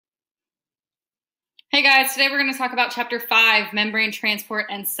Hey guys, today we're going to talk about Chapter 5, Membrane Transport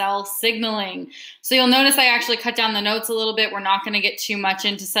and Cell Signaling. So you'll notice I actually cut down the notes a little bit. We're not going to get too much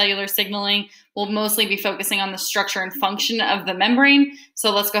into cellular signaling. We'll mostly be focusing on the structure and function of the membrane.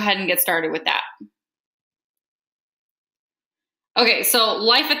 So let's go ahead and get started with that. Okay, so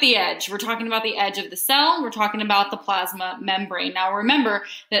life at the edge. We're talking about the edge of the cell. We're talking about the plasma membrane. Now remember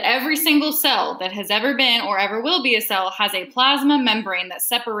that every single cell that has ever been or ever will be a cell has a plasma membrane that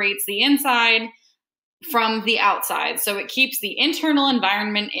separates the inside from the outside. So it keeps the internal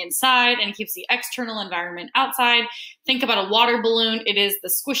environment inside and keeps the external environment outside. Think about a water balloon. It is the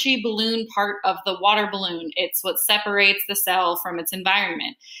squishy balloon part of the water balloon. It's what separates the cell from its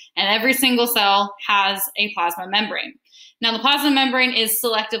environment. And every single cell has a plasma membrane. Now the plasma membrane is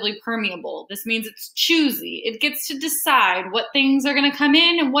selectively permeable. This means it's choosy. It gets to decide what things are going to come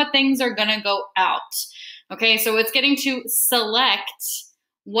in and what things are going to go out. Okay, so it's getting to select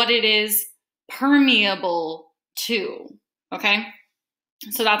what it is permeable to, okay?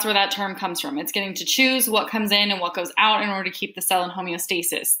 So that's where that term comes from. It's getting to choose what comes in and what goes out in order to keep the cell in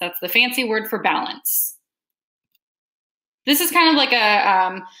homeostasis. That's the fancy word for balance. This is kind of like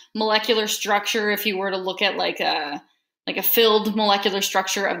a molecular structure. If you were to look at like a filled molecular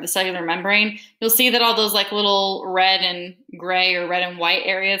structure of the cellular membrane, you'll see that all those like little red and gray or red and white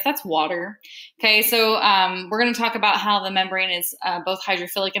areas, that's water. Okay, so we're going to talk about how the membrane is both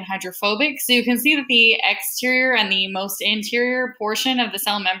hydrophilic and hydrophobic. So you can see that the exterior and the most interior portion of the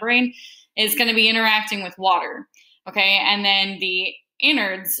cell membrane is going to be interacting with water. Okay, and then the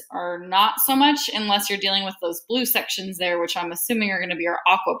innards are not so much unless you're dealing with those blue sections there, which I'm assuming are going to be our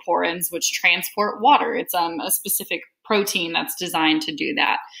aquaporins, which transport water. It's a specific protein that's designed to do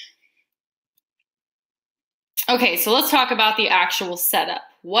that. Okay, so let's talk about the actual setup.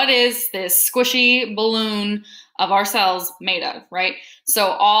 What is this squishy balloon of our cells made of, right? So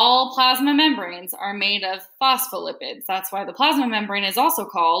all plasma membranes are made of phospholipids. That's why the plasma membrane is also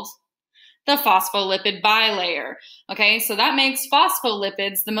called the phospholipid bilayer. Okay, so that makes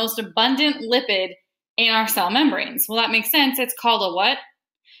phospholipids the most abundant lipid in our cell membranes. Well, that makes sense. It's called a what?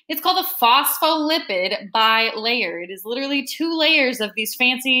 It's called a phospholipid bilayer. It is literally two layers of these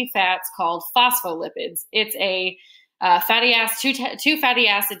fancy fats called phospholipids. It's a two fatty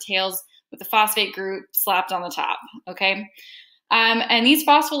acid tails with a phosphate group slapped on the top. Okay, and these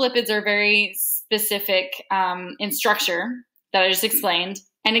phospholipids are very specific in structure that I just explained.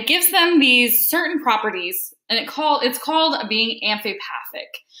 And it gives them these certain properties, and it's called being amphipathic,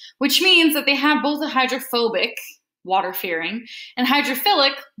 which means that they have both a hydrophobic, water-fearing, and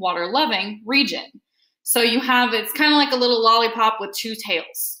hydrophilic, water-loving region. So you have, it's kind of like a little lollipop with two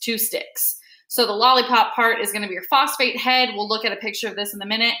tails, two sticks. So the lollipop part is going to be your phosphate head. We'll look at a picture of this in a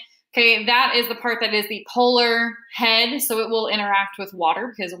minute. Okay, that is the part that is the polar head, so it will interact with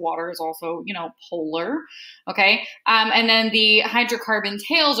water because water is also, polar, okay? And then the hydrocarbon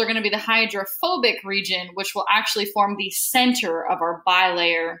tails are going to be the hydrophobic region, which will actually form the center of our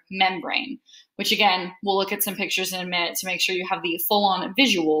bilayer membrane, which again, we'll look at some pictures in a minute to make sure you have the full-on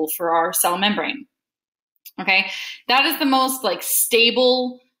visual for our cell membrane, okay? That is the most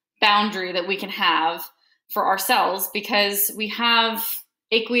stable boundary that we can have for our cells because we have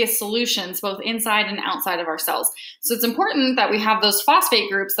aqueous solutions both inside and outside of our cells. So it's important that we have those phosphate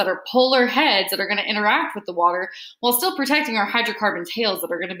groups that are polar heads that are going to interact with the water while still protecting our hydrocarbon tails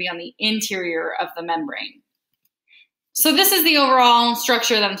that are going to be on the interior of the membrane. So this is the overall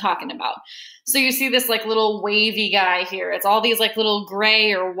structure that I'm talking about. So you see this little wavy guy here. It's all these little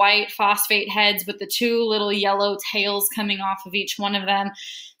gray or white phosphate heads with the two little yellow tails coming off of each one of them.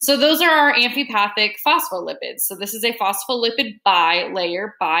 So those are our amphipathic phospholipids. So this is a phospholipid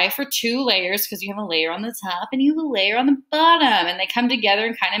bilayer, bi for two layers because you have a layer on the top and you have a layer on the bottom, and they come together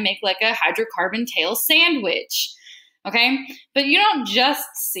and kind of make like a hydrocarbon tail sandwich. Okay, but you don't just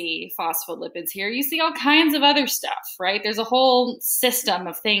see phospholipids here. You see all kinds of other stuff, right? There's a whole system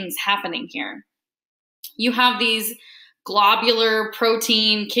of things happening here. You have these globular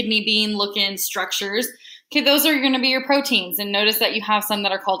protein, kidney bean looking structures. Okay, those are going to be your proteins. And notice that you have some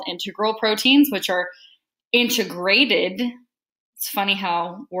that are called integral proteins, which are integrated. It's funny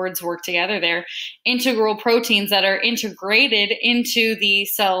how words work together there. Integral proteins that are integrated into the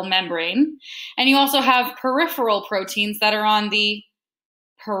cell membrane. And you also have peripheral proteins that are on the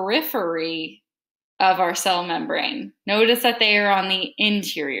periphery of our cell membrane. Notice that they are on the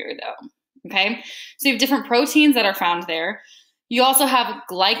interior though, okay? So you have different proteins that are found there. You also have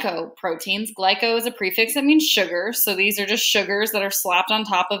glycoproteins. Glyco is a prefix that means sugar. So these are just sugars that are slapped on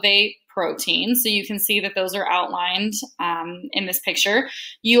top of a proteins. So you can see that those are outlined in this picture.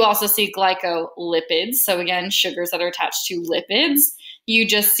 You also see glycolipids. So again, sugars that are attached to lipids. You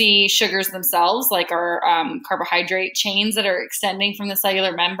just see sugars themselves, like our carbohydrate chains that are extending from the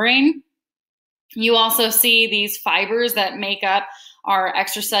cellular membrane. You also see these fibers that make up our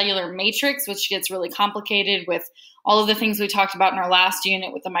extracellular matrix, which gets really complicated with all of the things we talked about in our last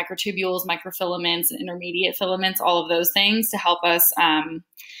unit with the microtubules, microfilaments, and intermediate filaments, all of those things to help us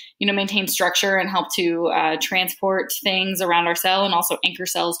maintain structure and help to transport things around our cell and also anchor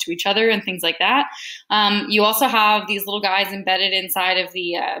cells to each other and things like that. You also have these little guys embedded inside of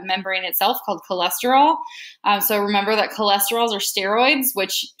the membrane itself called cholesterol. So remember that cholesterols are steroids,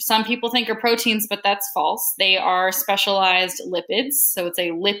 which some people think are proteins, but that's false. They are specialized lipids. So it's a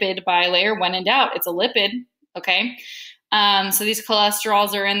lipid bilayer. When in doubt, it's a lipid. Okay. So these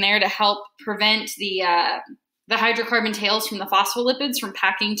cholesterols are in there to help prevent the hydrocarbon tails from the phospholipids from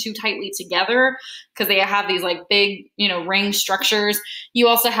packing too tightly together because they have these like big, ring structures. You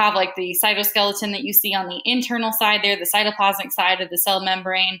also have like the cytoskeleton that you see on the internal side there, the cytoplasmic side of the cell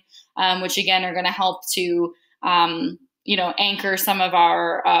membrane, which again are going to help to, anchor some of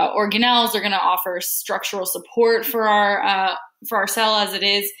our organelles. They're going to offer structural support for our cell as it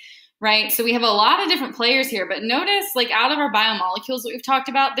is. Right. So we have a lot of different players here, but notice like out of our biomolecules that we've talked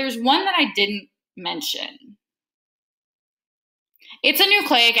about, there's one that I didn't mention. It's a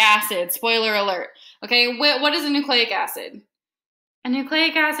nucleic acid. Spoiler alert. Okay. What is a nucleic acid? A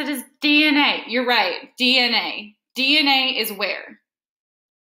nucleic acid is DNA. You're right. DNA. DNA is where?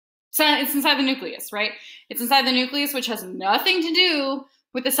 So it's inside the nucleus, right? It's inside the nucleus, which has nothing to do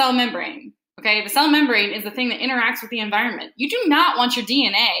with the cell membrane. Okay, the cell membrane is the thing that interacts with the environment. You do not want your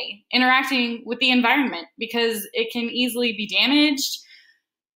DNA interacting with the environment because it can easily be damaged.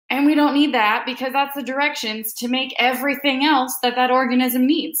 And we don't need that because that's the directions to make everything else that organism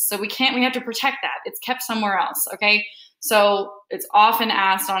needs. So we have to protect that. It's kept somewhere else, okay? So it's often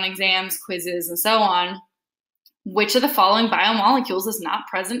asked on exams, quizzes, and so on, which of the following biomolecules is not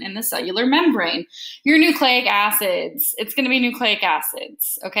present in the cellular membrane? Your nucleic acids. It's going to be nucleic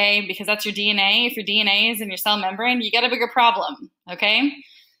acids, okay? Because that's your DNA. If your DNA is in your cell membrane, you got a bigger problem, okay?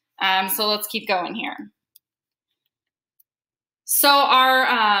 So let's keep going here. So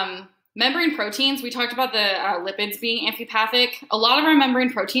our membrane proteins, we talked about the lipids being amphipathic. A lot of our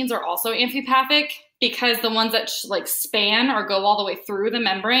membrane proteins are also amphipathic because the ones that like span or go all the way through the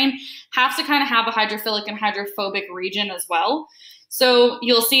membrane have to kind of have a hydrophilic and hydrophobic region as well. So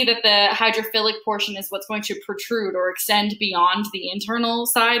you'll see that the hydrophilic portion is what's going to protrude or extend beyond the internal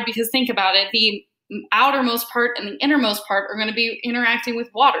side because think about it, the outermost part and the innermost part are going to be interacting with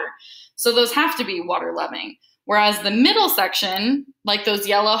water. So those have to be water loving. Whereas the middle section, like those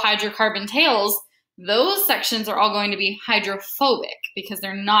yellow hydrocarbon tails, those sections are all going to be hydrophobic because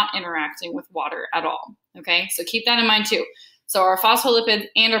they're not interacting with water at all, okay? So keep that in mind too. So our phospholipids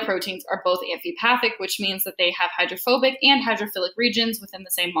and our proteins are both amphipathic, which means that they have hydrophobic and hydrophilic regions within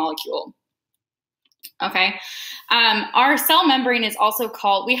the same molecule. Okay. Our cell membrane is also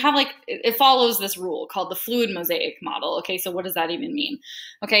called, it follows this rule called the fluid mosaic model. Okay. So what does that even mean?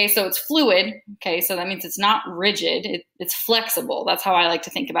 Okay. So it's fluid. Okay. So that means it's not rigid. It's flexible. That's how I like to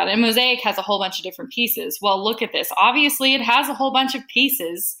think about it. And mosaic has a whole bunch of different pieces. Well, look at this. Obviously it has a whole bunch of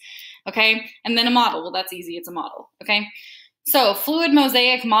pieces. Okay. And then a model. Well, that's easy. It's a model. Okay. So fluid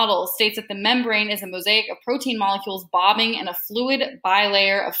mosaic model states that the membrane is a mosaic of protein molecules bobbing in a fluid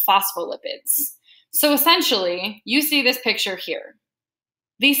bilayer of phospholipids. So essentially, you see this picture here.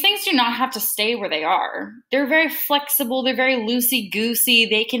 These things do not have to stay where they are. They're very flexible. They're very loosey-goosey.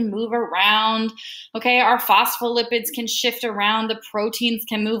 They can move around. Okay, our phospholipids can shift around. The proteins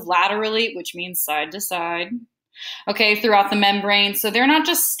can move laterally, which means side to side. Okay, throughout the membrane. So they're not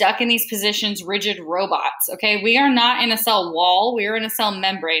just stuck in these positions, rigid robots. Okay, we are not in a cell wall. We are in a cell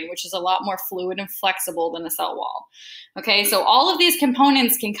membrane, which is a lot more fluid and flexible than a cell wall. Okay, so all of these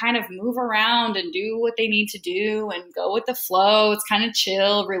components can kind of move around and do what they need to do and go with the flow. It's kind of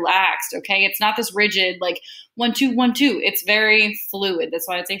chill, relaxed. Okay, it's not this rigid, like 1, 2, 1, 2. It's very fluid. That's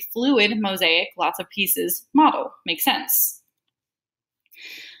why it's a fluid mosaic, lots of pieces model. Makes sense.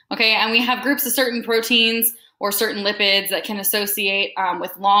 Okay, and we have groups of certain proteins or certain lipids that can associate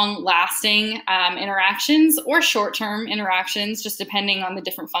with long-lasting interactions or short-term interactions, just depending on the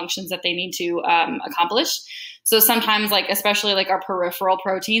different functions that they need to accomplish. So sometimes, especially our peripheral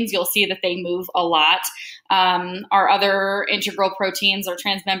proteins, you'll see that they move a lot. Our other integral proteins or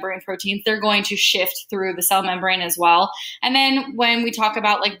transmembrane proteins, they're going to shift through the cell membrane as well. And then when we talk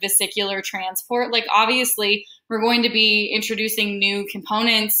about vesicular transport, obviously, we're going to be introducing new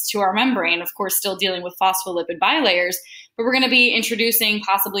components to our membrane, of course, still dealing with phospholipid bilayers, but we're going to be introducing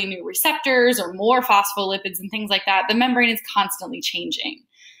possibly new receptors or more phospholipids and things like that. The membrane is constantly changing.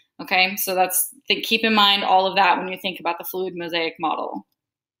 Okay, so keep in mind all of that when you think about the fluid mosaic model.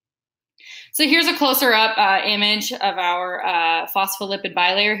 So here's a closer up image of our phospholipid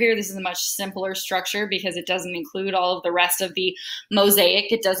bilayer here. This is a much simpler structure because it doesn't include all of the rest of the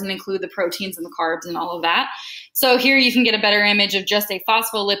mosaic. It doesn't include the proteins and the carbs and all of that. So here you can get a better image of just a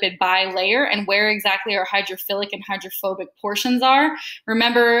phospholipid bilayer and where exactly our hydrophilic and hydrophobic portions are.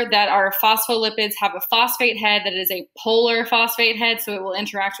 Remember that our phospholipids have a phosphate head that is a polar phosphate head, so it will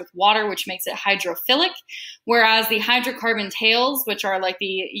interact with water, which makes it hydrophilic, whereas the hydrocarbon tails, which are like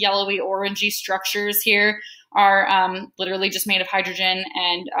the yellowy orangey structures here, are literally just made of hydrogen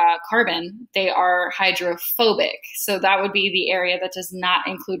and carbon. They are hydrophobic. So that would be the area that does not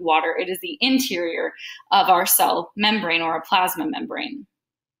include water. It is the interior of our cell membrane or a plasma membrane.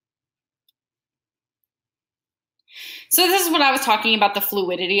 So this is what I was talking about, the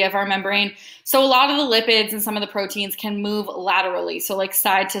fluidity of our membrane. So a lot of the lipids and some of the proteins can move laterally, so like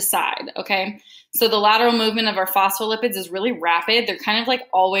side to side, okay? So the lateral movement of our phospholipids is really rapid. They're kind of like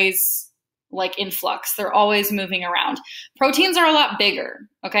always like in flux. They're always moving around. Proteins are a lot bigger,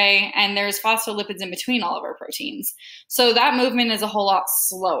 okay? And there's phospholipids in between all of our proteins. So that movement is a whole lot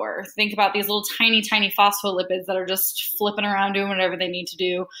slower. Think about these little tiny, tiny phospholipids that are just flipping around doing whatever they need to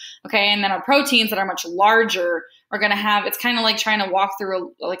do, okay? And then our proteins that are much larger are going to have, it's kind of like trying to walk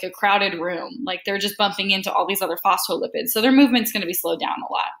through a crowded room. Like they're just bumping into all these other phospholipids. So their movement's going to be slowed down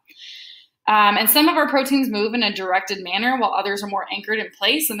a lot. And some of our proteins move in a directed manner while others are more anchored in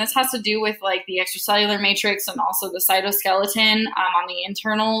place. And this has to do with like the extracellular matrix and also the cytoskeleton on the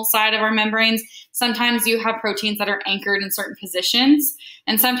internal side of our membranes. Sometimes you have proteins that are anchored in certain positions,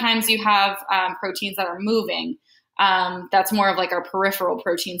 and sometimes you have proteins that are moving. That's more of like our peripheral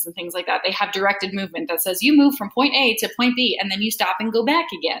proteins and things like that. They have directed movement that says you move from point A to point B and then you stop and go back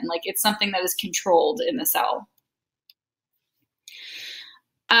again. Like it's something that is controlled in the cell.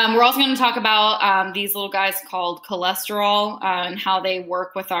 We're also going to talk about these little guys called cholesterol and how they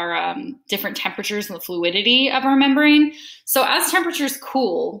work with our different temperatures and the fluidity of our membrane. So as temperatures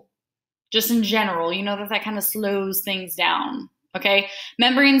cool, just in general, you know that kind of slows things down, okay?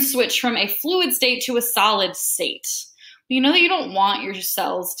 Membranes switch from a fluid state to a solid state. You know that you don't want your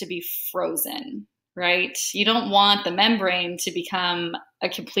cells to be frozen, right? You don't want the membrane to become a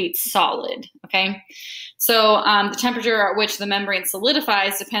complete solid, okay? So the temperature at which the membrane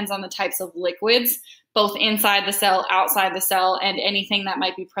solidifies depends on the types of liquids, both inside the cell, outside the cell, and anything that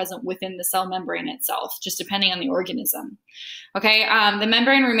might be present within the cell membrane itself, just depending on the organism. Okay, the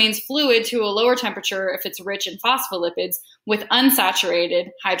membrane remains fluid to a lower temperature if it's rich in phospholipids with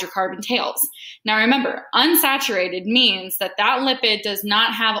unsaturated hydrocarbon tails. Now remember, unsaturated means that that lipid does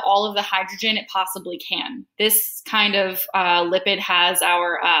not have all of the hydrogen it possibly can. This kind of lipid has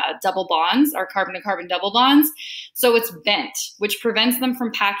our double bonds, our carbon-to-carbon double bonds, so it's bent, which prevents them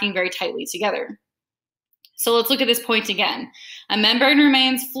from packing very tightly together. So let's look at this point again. A membrane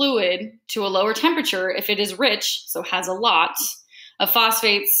remains fluid to a lower temperature if it is rich, so has a lot, of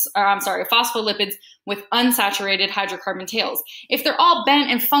phospholipids with unsaturated hydrocarbon tails. If they're all bent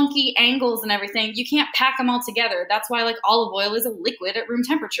and funky angles and everything, you can't pack them all together. That's why like olive oil is a liquid at room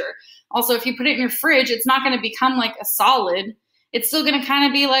temperature. Also, if you put it in your fridge, it's not going to become like a solid. It's still going to kind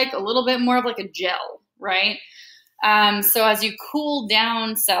of be like a little bit more of like a gel, right? So as you cool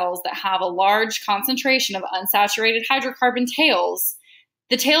down cells that have a large concentration of unsaturated hydrocarbon tails,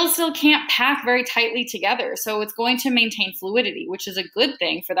 the tails still can't pack very tightly together. So it's going to maintain fluidity, which is a good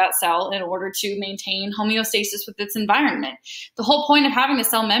thing for that cell in order to maintain homeostasis with its environment. The whole point of having a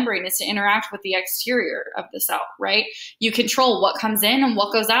cell membrane is to interact with the exterior of the cell, right? You control what comes in and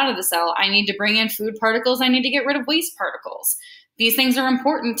what goes out of the cell. I need to bring in food particles. I need to get rid of waste particles. These things are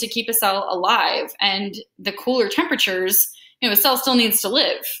important to keep a cell alive, and the cooler temperatures, a cell still needs to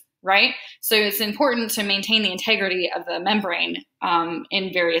live, right? So it's important to maintain the integrity of the membrane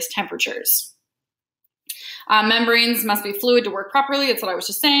in various temperatures. Membranes must be fluid to work properly. That's what I was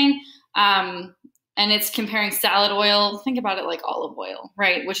just saying. And it's comparing salad oil. Think about it like olive oil,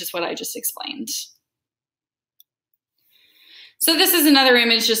 right? Which is what I just explained. So this is another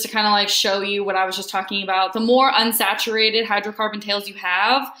image just to kind of like show you what I was just talking about. The more unsaturated hydrocarbon tails you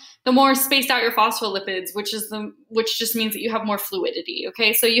have, the more spaced out your phospholipids, which just means that you have more fluidity,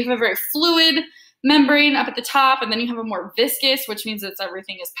 okay? So you have a very fluid membrane up at the top, and then you have a more viscous, which means that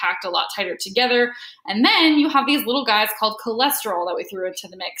everything is packed a lot tighter together. And then you have these little guys called cholesterol that we threw into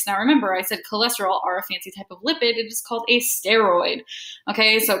the mix. Now remember, I said cholesterol are a fancy type of lipid. It is called a steroid.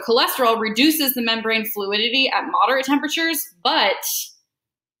 Okay, so cholesterol reduces the membrane fluidity at moderate temperatures, but,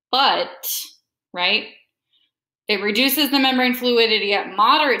 right? It reduces the membrane fluidity at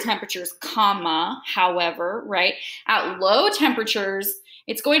moderate temperatures, however, right? At low temperatures,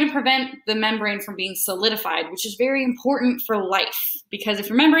 it's going to prevent the membrane from being solidified, which is very important for life, because if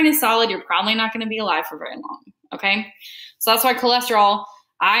your membrane is solid, you're probably not going to be alive for very long, okay? So that's why cholesterol,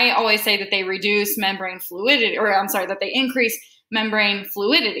 I always say that they reduce membrane fluidity, or I'm sorry, that they increase membrane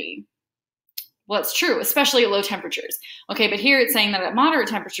fluidity. Well, it's true, especially at low temperatures. Okay, but here it's saying that at moderate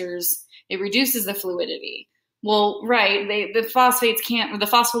temperatures, it reduces the fluidity. Well, right, the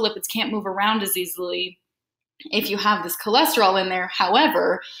phospholipids can't move around as easily if you have this cholesterol in there.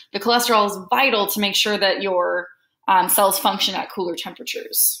 However, the cholesterol is vital to make sure that your cells function at cooler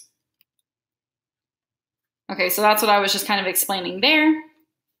temperatures. Okay, so that's what I was just kind of explaining there.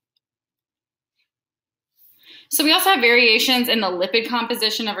 So we also have variations in the lipid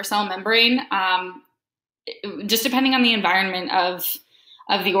composition of our cell membrane, just depending on the environment of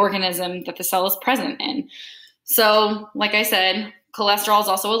the organism that the cell is present in. So, like I said, cholesterol is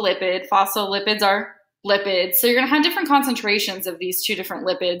also a lipid. Phospholipids are lipids. So you're going to have different concentrations of these two different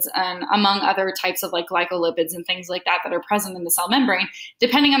lipids, and among other types of like glycolipids and things like that are present in the cell membrane,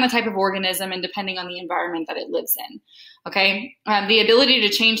 depending on the type of organism and depending on the environment that it lives in. Okay, the ability to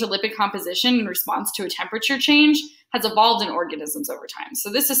change the lipid composition in response to a temperature change has evolved in organisms over time. So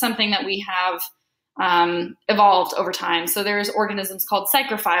this is something that we have evolved over time. So there's organisms called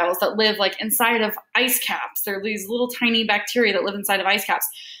psychrophiles that live like inside of ice caps. They're these little tiny bacteria that live inside of ice caps.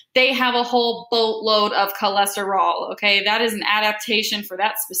 They have a whole boatload of cholesterol, okay? That is an adaptation for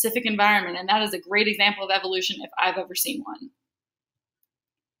that specific environment, and that is a great example of evolution if I've ever seen one.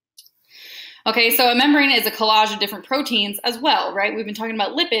 Okay, so a membrane is a collage of different proteins as well, right? We've been talking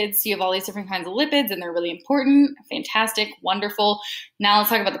about lipids. So you have all these different kinds of lipids, and they're really important, fantastic, wonderful. Now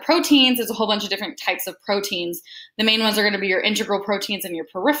let's talk about the proteins. There's a whole bunch of different types of proteins. The main ones are going to be your integral proteins and your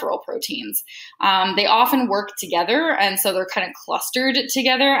peripheral proteins. They often work together, and so they're kind of clustered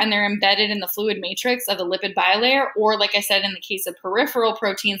together, and they're embedded in the fluid matrix of the lipid bilayer, or like I said, in the case of peripheral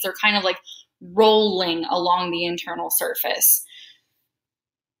proteins, they're kind of like rolling along the internal surface.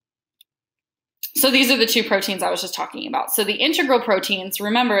 So these are the two proteins I was just talking about. So the integral proteins,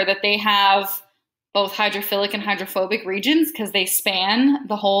 remember that they have both hydrophilic and hydrophobic regions because they span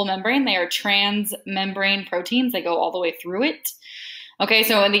the whole membrane. They are transmembrane proteins. They go all the way through it. Okay,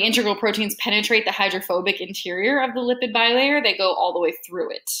 so when the integral proteins penetrate the hydrophobic interior of the lipid bilayer, they go all the way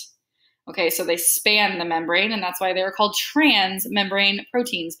through it. Okay, so they span the membrane, and that's why they're called transmembrane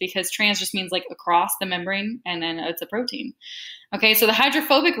proteins, because trans just means like across the membrane, and then it's a protein. Okay, so the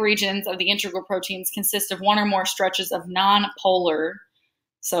hydrophobic regions of the integral proteins consist of one or more stretches of non-polar,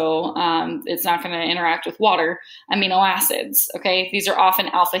 so it's not going to interact with water, amino acids. Okay, these are often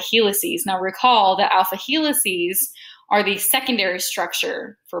alpha helices. Now recall that alpha helices are the secondary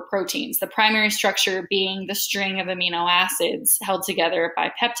structure for proteins, the primary structure being the string of amino acids held together by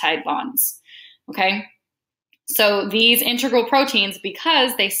peptide bonds. Okay, so these integral proteins,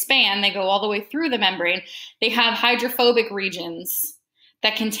 because they span, they go all the way through the membrane, they have hydrophobic regions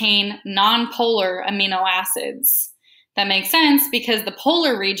that contain non-polar amino acids. That makes sense because the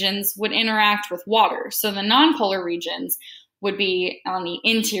polar regions would interact with water. So the non-polar regions would be on the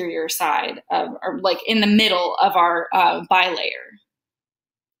interior side of, or like in the middle of our bilayer.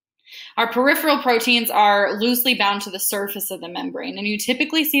 Our peripheral proteins are loosely bound to the surface of the membrane, and you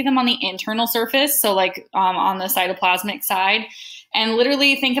typically see them on the internal surface, so like on the cytoplasmic side. And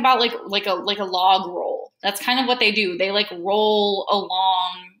literally think about like a log roll. That's kind of what they do. They like roll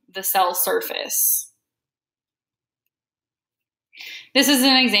along the cell surface. This is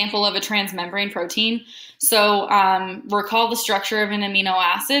an example of a transmembrane protein. So recall the structure of an amino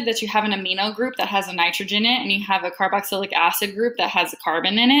acid, that you have an amino group that has a nitrogen in it, and you have a carboxylic acid group that has a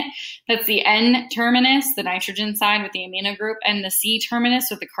carbon in it. That's the N terminus, the nitrogen side with the amino group, and the C terminus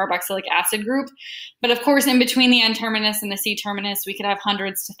with the carboxylic acid group. But of course, in between the N terminus and the C terminus, we could have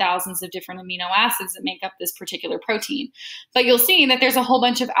hundreds to thousands of different amino acids that make up this particular protein. But you'll see that there's a whole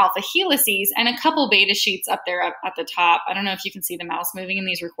bunch of alpha helices and a couple beta sheets up there at the top. I don't know if you can see the mouse moving in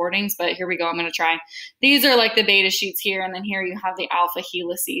these recordings, but here we go. I'm going to try. These are like the beta sheets here, and then here you have the alpha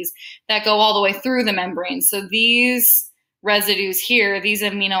helices that go all the way through the membrane. So these residues here, these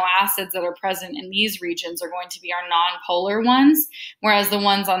amino acids that are present in these regions are going to be our non-polar ones, whereas the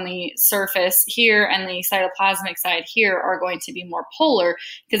ones on the surface here and the cytoplasmic side here are going to be more polar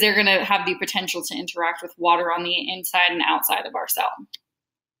because they're going to have the potential to interact with water on the inside and outside of our cell.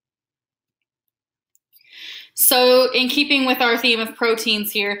 So in keeping with our theme of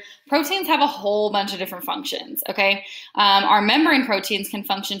proteins here, proteins have a whole bunch of different functions, okay? Our membrane proteins can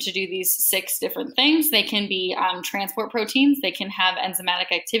function to do these 6 different things. They can be transport proteins. They can have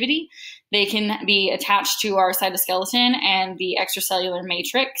enzymatic activity. They can be attached to our cytoskeleton and the extracellular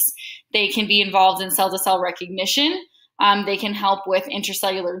matrix. They can be involved in cell-to-cell recognition. They can help with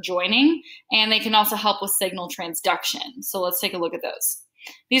intracellular joining, and they can also help with signal transduction. So let's take a look at those.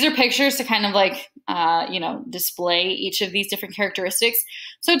 These are pictures to kind of like, display each of these different characteristics.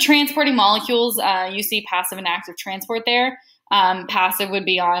 So transporting molecules, you see passive and active transport there. Passive would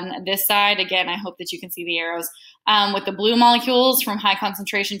be on this side. Again, I hope that you can see the arrows. With the blue molecules from high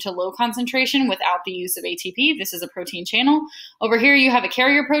concentration to low concentration without the use of ATP. This is a protein channel. Over here, you have a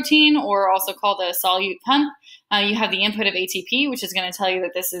carrier protein, or also called a solute pump. You have the input of ATP, which is going to tell you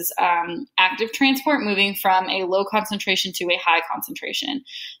that this is active transport moving from a low concentration to a high concentration.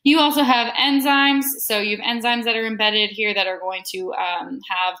 You also have enzymes. So you have enzymes that are embedded here that are going to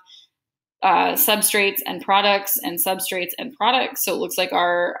have substrates and products and substrates and products. So it looks like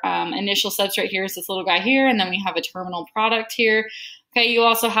our initial substrate here is this little guy here, and then we have a terminal product here. Okay, you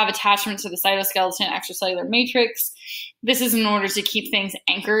also have attachment to the cytoskeleton extracellular matrix. This is in order to keep things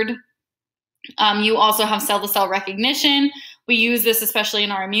anchored. You also have cell-to-cell recognition. We use this especially in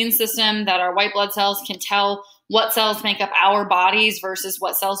our immune system, that our white blood cells can tell what cells make up our bodies versus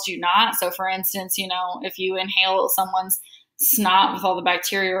what cells do not. So for instance, if you inhale someone's snot with all the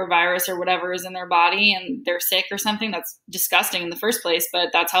bacteria or virus or whatever is in their body and they're sick or something, that's disgusting in the first place, but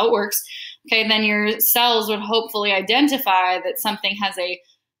that's how it works. Okay, then your cells would hopefully identify that something has a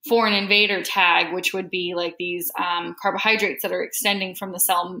foreign invader tag, which would be like these carbohydrates that are extending from the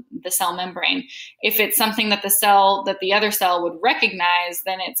cell membrane. If it's something that the other cell would recognize,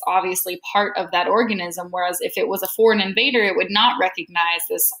 then it's obviously part of that organism. Whereas if it was a foreign invader, it would not recognize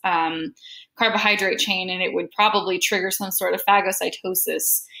this carbohydrate chain, and it would probably trigger some sort of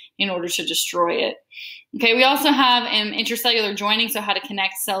phagocytosis in order to destroy it. Okay, we also have intracellular joining, so how to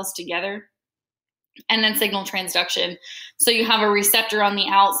connect cells together. And then signal transduction. So you have a receptor on the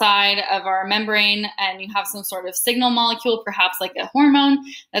outside of our membrane, and you have some sort of signal molecule, perhaps like a hormone,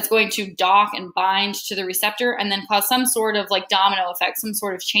 that's going to dock and bind to the receptor and then cause some sort of like domino effect, some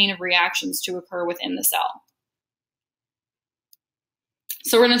sort of chain of reactions to occur within the cell.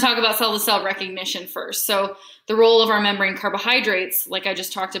 So we're going to talk about cell-to-cell recognition first. So the role of our membrane carbohydrates, like I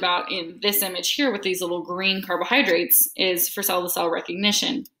just talked about in this image here with these little green carbohydrates, is for cell-to-cell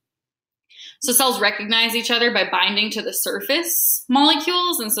recognition. So cells recognize each other by binding to the surface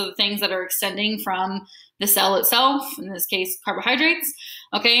molecules, and so the things that are extending from the cell itself, in this case, carbohydrates.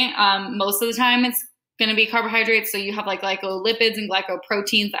 Okay, most of the time it's going to be carbohydrates. So you have like glycolipids and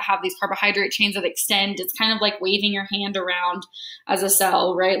glycoproteins that have these carbohydrate chains that extend. It's kind of like waving your hand around as a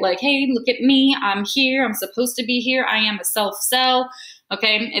cell, right? Like, hey, look at me. I'm here. I'm supposed to be here. I am a self-cell.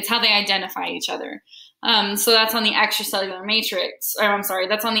 Okay, it's how they identify each other. So that's on the extracellular matrix,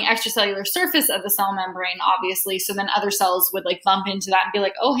 that's on the extracellular surface of the cell membrane, obviously. So then other cells would like bump into that and be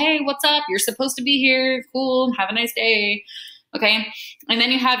like, oh, hey, what's up? You're supposed to be here. Cool. Have a nice day. Okay. And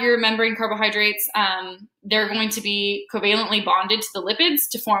then you have your membrane carbohydrates. They're going to be covalently bonded to the lipids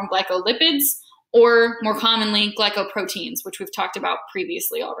to form glycolipids, or more commonly glycoproteins, which we've talked about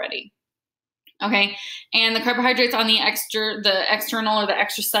previously already. Okay, and the carbohydrates on the external or the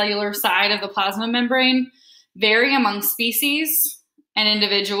extracellular side of the plasma membrane vary among species and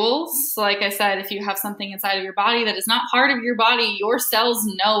individuals. So like I said, if you have something inside of your body that is not part of your body, your cells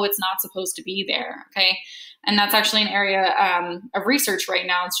know it's not supposed to be there, okay? And that's actually an area of research right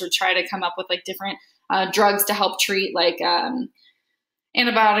now to try to come up with like different drugs to help treat like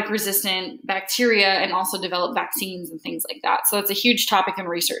antibiotic-resistant bacteria, and also develop vaccines and things like that. So it's a huge topic in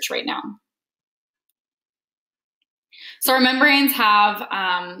research right now. So our membranes have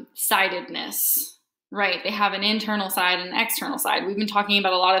sidedness, right? They have an internal side and an external side. We've been talking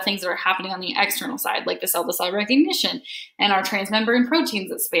about a lot of things that are happening on the external side, like the cell-to-cell recognition and our transmembrane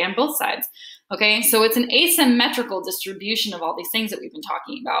proteins that span both sides. Okay, so it's an asymmetrical distribution of all these things that we've been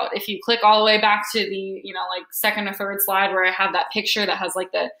talking about. If you click all the way back to the, like second or third slide where I have that picture that has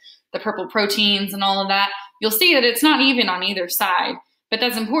like the purple proteins and all of that, you'll see that it's not even on either side. But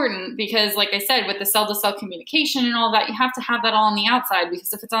that's important because, like I said, with the cell-to-cell communication and all that, you have to have that all on the outside,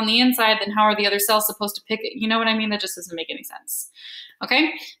 because if it's on the inside, then how are the other cells supposed to pick it? You know what I mean? That just doesn't make any sense.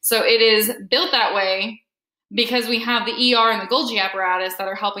 Okay? So it is built that way because we have the ER and the Golgi apparatus that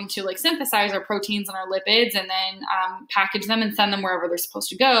are helping to like synthesize our proteins and our lipids and then package them and send them wherever they're supposed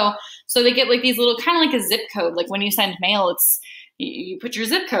to go. So they get like these little, kind of like a zip code. Like when you send mail, it's, you put your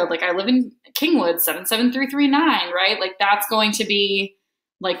zip code. Like I live in Kingwood, 77339, right? Like that's going to be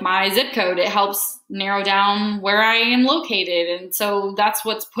like my zip code. It helps narrow down where I am located. And so that's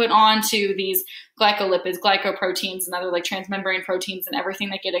what's put onto these glycolipids, glycoproteins, and other like transmembrane proteins and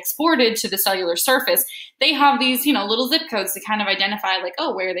everything that get exported to the cellular surface. They have these, you know, little zip codes to kind of identify like,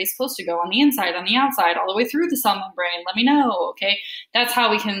 oh, where are they supposed to go, on the inside, on the outside, all the way through the cell membrane? Let me know. Okay. That's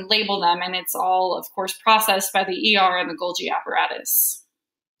how we can label them. And it's all, of course, processed by the ER and the Golgi apparatus.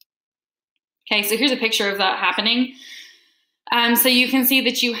 Okay. So here's a picture of that happening. So you can see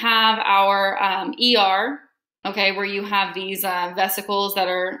that you have our ER, okay, where you have these vesicles that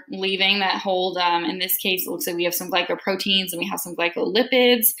are leaving that hold, in this case, it looks like we have some glycoproteins and we have some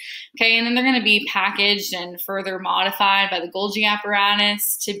glycolipids, okay, and then they're going to be packaged and further modified by the Golgi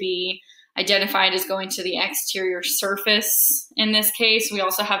apparatus to be identified as going to the exterior surface. In this case, we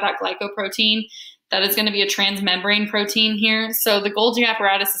also have that glycoprotein that is going to be a transmembrane protein here. So the Golgi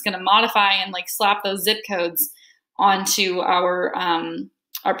apparatus is going to modify and like slap those zip codes onto our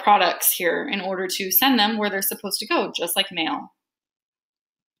products here in order to send them where they're supposed to go, just like mail.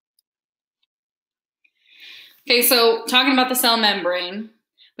 Okay, so talking about the cell membrane,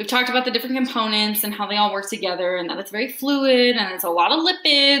 we've talked about the different components and how they all work together, and that it's very fluid and it's a lot of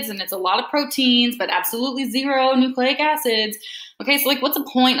lipids and it's a lot of proteins, but absolutely zero nucleic acids. Okay, so like what's the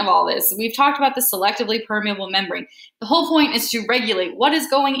point of all this? We've talked about the selectively permeable membrane. The whole point is to regulate what is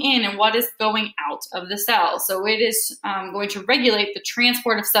going in and what is going out of the cell. So it is going to regulate the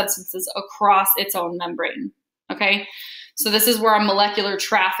transport of substances across its own membrane. Okay, so this is where our molecular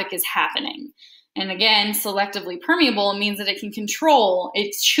traffic is happening. And again, selectively permeable means that it can control,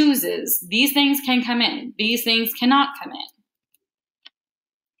 it chooses, these things can come in, these things cannot come in.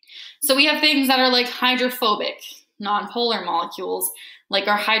 So we have things that are like hydrophobic, nonpolar molecules, like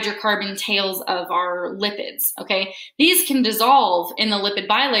our hydrocarbon tails of our lipids, okay? These can dissolve in the lipid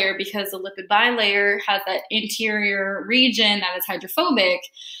bilayer because the lipid bilayer has that interior region that is hydrophobic.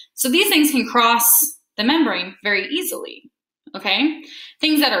 So these things can cross the membrane very easily, okay?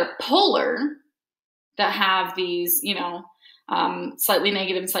 Things that are polar, that have these, you know, slightly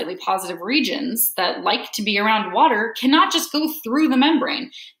negative and slightly positive regions that like to be around water cannot just go through the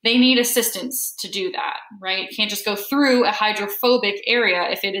membrane. They need assistance to do that, right? Can't just go through a hydrophobic area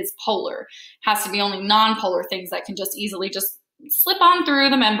if it is polar. It has to be only non-polar things that can just easily just slip on through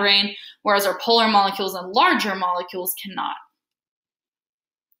the membrane, whereas our polar molecules and larger molecules cannot.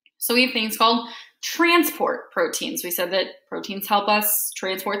 So we have things called transport proteins. We said that proteins help us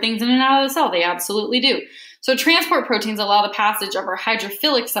transport things in and out of the cell. They absolutely do. So transport proteins allow the passage of our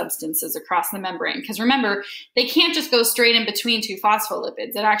hydrophilic substances across the membrane. Because remember, they can't just go straight in between two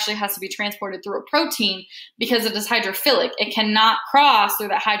phospholipids. It actually has to be transported through a protein because it is hydrophilic. It cannot cross through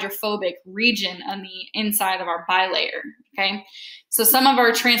that hydrophobic region on the inside of our bilayer. Okay. So some of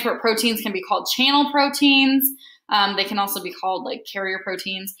our transport proteins can be called channel proteins. They can also be called like carrier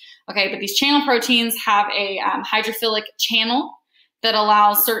proteins. Okay, but these channel proteins have a hydrophilic channel that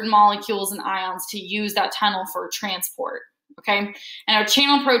allows certain molecules and ions to use that tunnel for transport. Okay, and our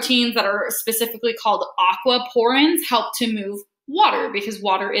channel proteins that are specifically called aquaporins help to move water because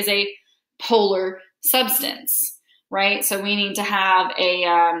water is a polar substance, right? So we need to have a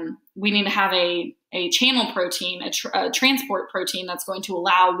channel protein, a transport protein that's going to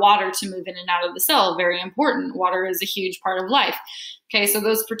allow water to move in and out of the cell. Very important. Water is a huge part of life. Okay, so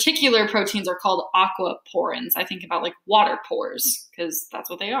those particular proteins are called aquaporins. I think about like water pores because that's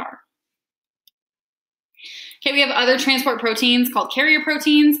what they are. Okay, we have other transport proteins called carrier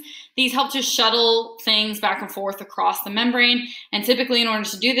proteins. These help to shuttle things back and forth across the membrane. And typically in order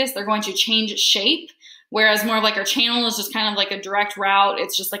to do this, they're going to change shape. Whereas more of like our channel is just kind of like a direct route.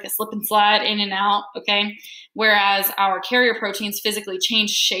 It's just like a slip and slide in and out, okay? Whereas our carrier proteins physically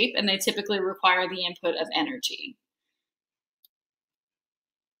change shape and they typically require the input of energy.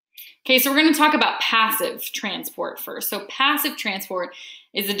 Okay, so we're going to talk about passive transport first. So passive transport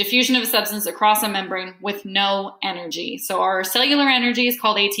is the diffusion of a substance across a membrane with no energy. So our cellular energy is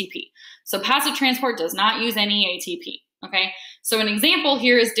called ATP. So passive transport does not use any ATP. Okay, so an example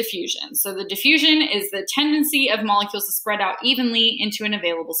here is diffusion. So the diffusion is the tendency of molecules to spread out evenly into an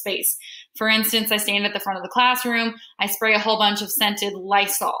available space. For instance, I stand at the front of the classroom, I spray a whole bunch of scented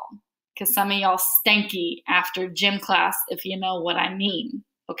Lysol, because some of y'all stanky after gym class, if you know what I mean.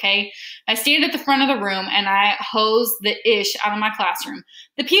 Okay, I stand at the front of the room and I hose the ish out of my classroom.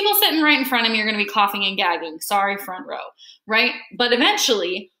 The people sitting right in front of me are going to be coughing and gagging. Sorry, front row, right? But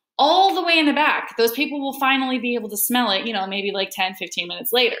eventually, all the way in the back. Those people will finally be able to smell it, maybe like 10, 15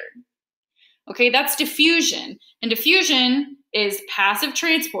 minutes later. Okay, that's diffusion. And diffusion is passive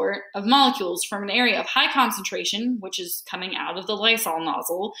transport of molecules from an area of high concentration, which is coming out of the Lysol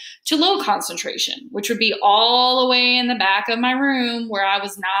nozzle, to low concentration, which would be all the way in the back of my room where I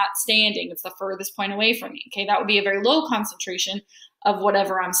was not standing. It's the furthest point away from me. Okay, that would be a very low concentration of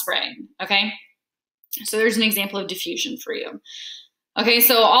whatever I'm spraying. Okay, so there's an example of diffusion for you. Okay,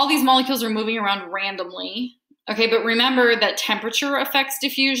 so all these molecules are moving around randomly. Okay, but remember that temperature affects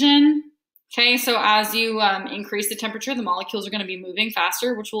diffusion. Okay, so as you increase the temperature, the molecules are going to be moving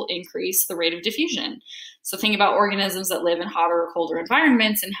faster, which will increase the rate of diffusion. So think about organisms that live in hotter or colder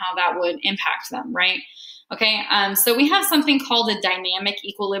environments and how that would impact them, right? Okay, so we have something called a dynamic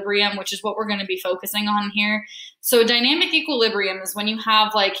equilibrium, which is what we're going to be focusing on here. So dynamic equilibrium is when you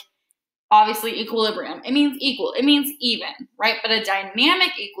have obviously equilibrium. It means equal. It means even, right? But a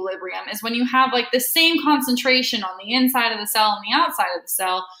dynamic equilibrium is when you have the same concentration on the inside of the cell and the outside of the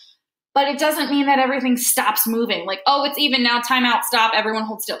cell, but it doesn't mean that everything stops moving. Oh, it's even now, time out, stop, everyone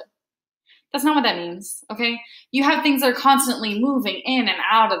hold still. That's not what that means, okay? You have things that are constantly moving in and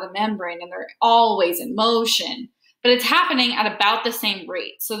out of the membrane, and they're always in motion, but it's happening at about the same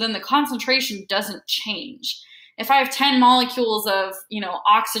rate. So then the concentration doesn't change. If I have 10 molecules of,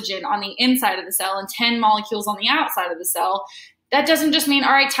 oxygen on the inside of the cell and 10 molecules on the outside of the cell, that doesn't just mean,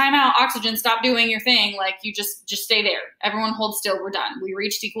 all right, time out, oxygen, stop doing your thing. You just stay there. Everyone hold still, we're done. We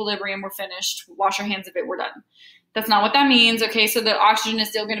reached equilibrium, we're finished. Wash our hands of it, we're done. That's not what that means, okay? So the oxygen is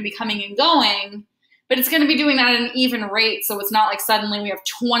still gonna be coming and going, but it's gonna be doing that at an even rate. So it's not suddenly we have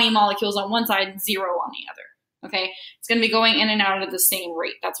 20 molecules on one side and 0 on the other, okay? It's gonna be going in and out at the same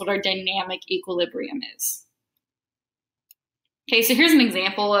rate. That's what our dynamic equilibrium is. Okay, so here's an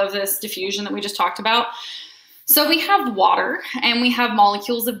example of this diffusion that we just talked about. So we have water and we have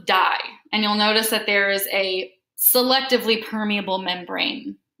molecules of dye, and you'll notice that there is a selectively permeable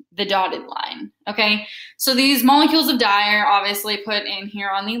membrane, the dotted line, okay? So these molecules of dye are obviously put in here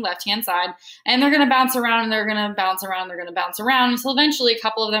on the left-hand side, and they're gonna bounce around, and they're gonna bounce around, they're gonna bounce around, until eventually a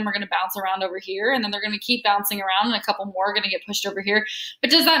couple of them are gonna bounce around over here, and then they're gonna keep bouncing around, and a couple more are gonna get pushed over here.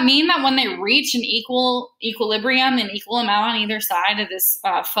 But does that mean that when they reach an equilibrium, an equal amount on either side of this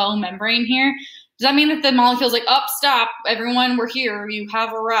faux membrane here, does that mean that the molecule's stop, everyone, we're here, you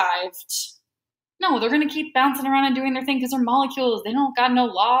have arrived? No, they're going to keep bouncing around and doing their thing because they're molecules. They don't got no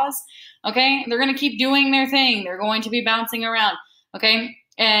laws, okay? They're going to keep doing their thing. They're going to be bouncing around, okay?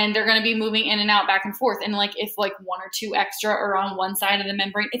 And they're going to be moving in and out, back and forth. And if 1 or 2 extra are on one side of the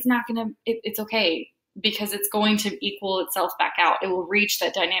membrane, it's not going to, it's okay, because it's going to equal itself back out. It will reach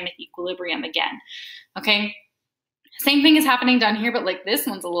that dynamic equilibrium again, okay? Same thing is happening down here, but this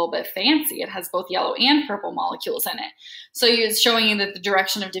one's a little bit fancy. It has both yellow and purple molecules in it. So it's showing you that the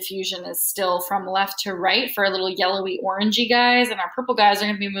direction of diffusion is still from left to right for our little yellowy orangey guys, and our purple guys are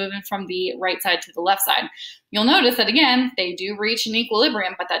going to be moving from the right side to the left side. You'll notice that, again, they do reach an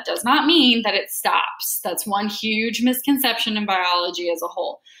equilibrium, but that does not mean that it stops. That's one huge misconception in biology as a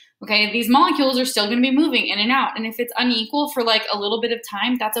whole. Okay, these molecules are still going to be moving in and out. And if it's unequal for a little bit of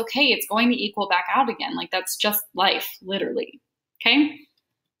time, that's okay. It's going to equal back out again. That's just life, literally. Okay?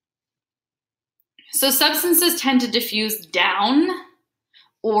 So substances tend to diffuse down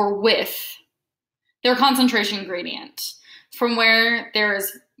or with their concentration gradient, from where there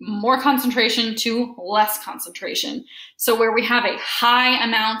is more concentration to less concentration. So where we have a high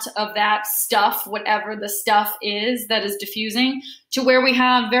amount of that stuff, whatever the stuff is that is diffusing, to where we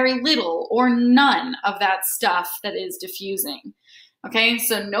have very little or none of that stuff that is diffusing. Okay,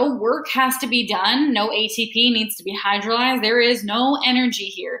 so no work has to be done. No ATP needs to be hydrolyzed. There is no energy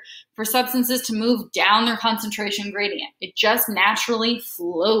here for substances to move down their concentration gradient. It just naturally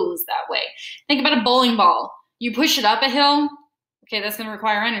flows that way. Think about a bowling ball. You push it up a hill, okay, that's going to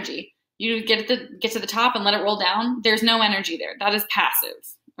require energy. You get to the top and let it roll down. There's no energy there. That is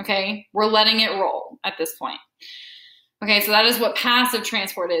passive, okay? We're letting it roll at this point. Okay, so that is what passive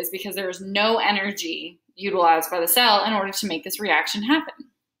transport is, because there is no energy utilized by the cell in order to make this reaction happen.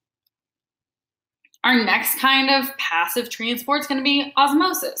 Our next kind of passive transport is going to be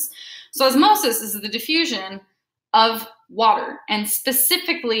osmosis. So osmosis is the diffusion of water, and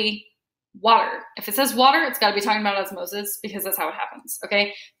specifically water. If it says water, it's got to be talking about osmosis, because that's how it happens,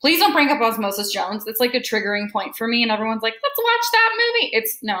 okay? Please don't bring up Osmosis Jones. It's a triggering point for me, and everyone's like, let's watch that movie.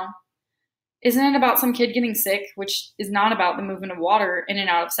 No. Isn't it about some kid getting sick, which is not about the movement of water in and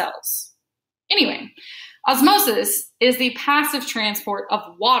out of cells? Anyway, osmosis is the passive transport of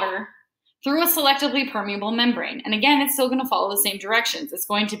water through a selectively permeable membrane. And again, it's still going to follow the same directions. It's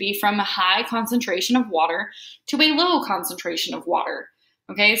going to be from a high concentration of water to a low concentration of water.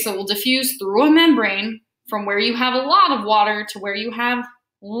 Okay, so it will diffuse through a membrane from where you have a lot of water to where you have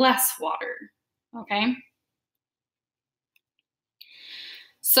less water. Okay.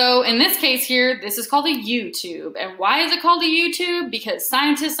 So in this case here, this is called a U-tube. And why is it called a U-tube? Because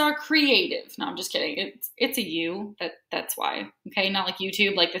scientists are creative. No, I'm just kidding. It's a U. That's why. Okay, not like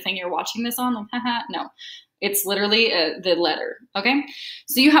YouTube, like the thing you're watching this on. Like, haha. No, it's literally the letter. Okay,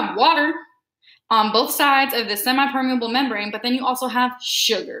 so you have water on both sides of the semi-permeable membrane, but then you also have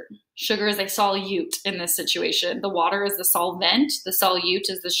sugar. Sugar is a solute in this situation. The water is the solvent, the solute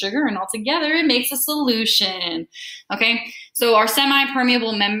is the sugar, and altogether it makes a solution. Okay, so our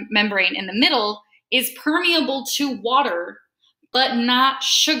semi-permeable membrane in the middle is permeable to water, but not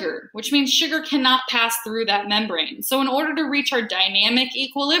sugar, which means sugar cannot pass through that membrane. So in order to reach our dynamic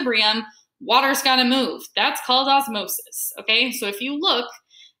equilibrium, water's gotta move. That's called osmosis. Okay, so if you look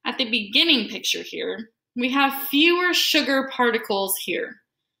at the beginning picture here, we have fewer sugar particles here,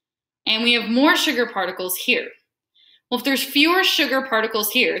 and we have more sugar particles here. Well, if there's fewer sugar particles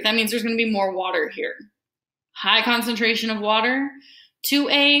here, that means there's going to be more water here. High concentration of water to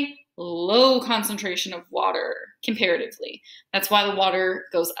a low concentration of water comparatively. That's why the water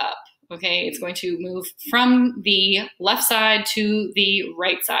goes up, okay? It's going to move from the left side to the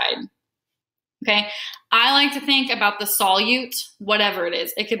right side. Okay, I like to think about the solute, whatever it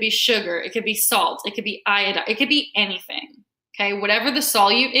is. It could be sugar, it could be salt, it could be iodine, it could be anything. Okay, whatever the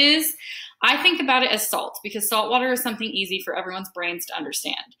solute is, I think about it as salt because salt water is something easy for everyone's brains to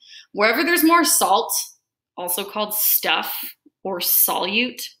understand. Wherever there's more salt, also called stuff or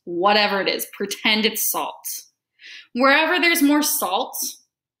solute, whatever it is, pretend it's salt. Wherever there's more salt,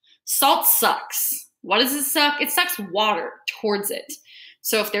 salt sucks. What does it suck? It sucks water towards it.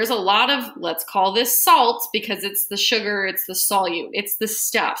 So if there's a lot of, let's call this salt because it's the sugar, it's the solute, it's the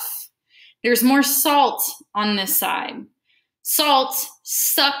stuff. There's more salt on this side. Salt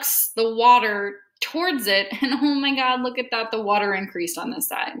sucks the water towards it, and oh my God, look at that, the water increased on this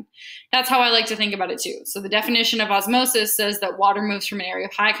side. That's how I like to think about it too. So the definition of osmosis says that water moves from an area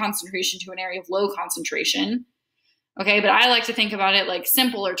of high concentration to an area of low concentration. Okay, but I like to think about it like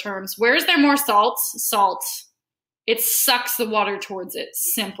simpler terms. Where is there more salt? Salt. It sucks the water towards it.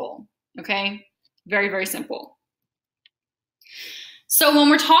 Simple. Okay? Very, very simple. So when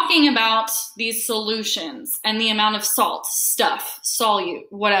we're talking about these solutions and the amount of salt, stuff, solute,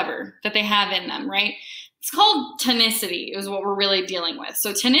 whatever that they have in them, right? It's called tonicity is what we're really dealing with.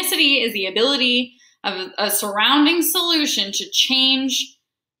 So tonicity is the ability of a surrounding solution to change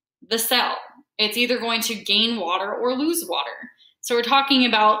the cell. It's either going to gain water or lose water. So we're talking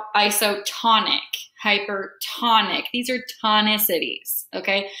about isotonic, hypertonic. These are tonicities,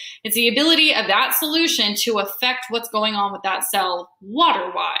 okay? It's the ability of that solution to affect what's going on with that cell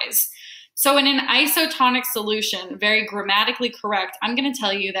water-wise. So in an isotonic solution, very grammatically correct, I'm going to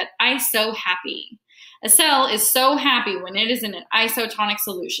tell you that iso happy. A cell is so happy when it is in an isotonic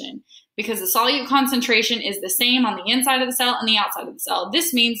solution because the solute concentration is the same on the inside of the cell and the outside of the cell.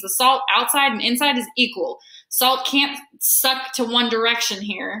 This means the salt outside and inside is equal. Salt can't suck to one direction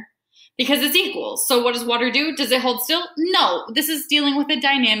here because it's equal. So what does water do? Does it hold still? No, this is dealing with a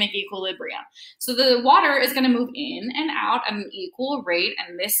dynamic equilibrium. So the water is going to move in and out at an equal rate,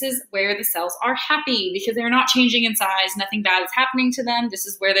 and this is where the cells are happy because they're not changing in size. Nothing bad is happening to them. This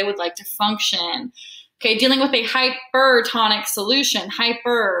is where they would like to function. Okay, dealing with a hypertonic solution.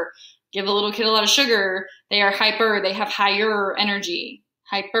 Hyper, give a little kid a lot of sugar. They are hyper, they have higher energy.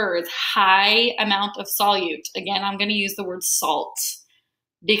 Hyper is high amount of solute. Again, I'm going to use the word salt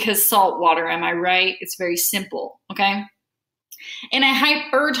because salt water, am I right? It's very simple, okay? In a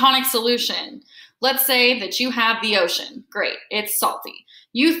hypertonic solution, let's say that you have the ocean. Great, it's salty.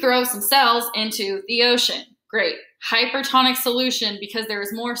 You throw some cells into the ocean. Great. Hypertonic solution because there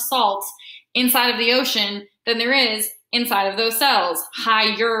is more salt inside of the ocean than there is inside of those cells.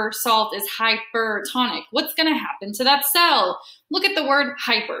 Higher salt is hypertonic. What's going to happen to that cell? Look at the word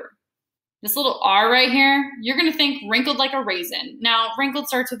hyper. This little R right here, you're going to think wrinkled like a raisin. Now, wrinkled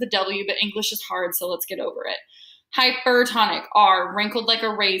starts with a W, but English is hard, so let's get over it. Hypertonic, R, wrinkled like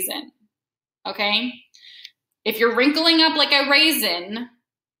a raisin. Okay? If you're wrinkling up like a raisin,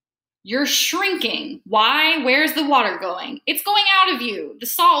 you're shrinking. Why? Where's the water going? It's going out of you. The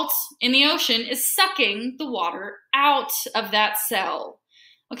salt in the ocean is sucking the water out of that cell.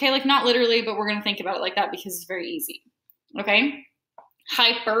 Okay, like not literally, but we're going to think about it like that because it's very easy. Okay?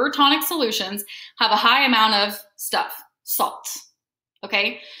 Hypertonic solutions have a high amount of stuff, salt.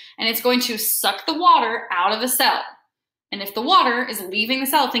 Okay? And it's going to suck the water out of a cell. And if the water is leaving the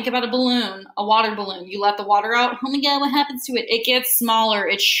cell, think about a balloon, a water balloon. You let the water out, oh my God, what happens to it? It gets smaller,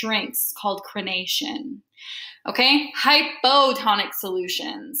 it shrinks. It's called crenation. Okay, hypotonic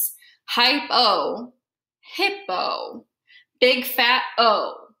solutions. Hypo, hippo, big fat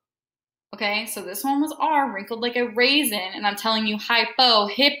O. Okay, so this one was R, wrinkled like a raisin, and I'm telling you hypo,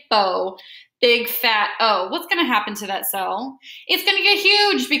 hippo, big fat O. What's going to happen to that cell? It's going to get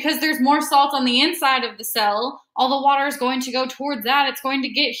huge because there's more salt on the inside of the cell. All the water is going to go towards that. It's going to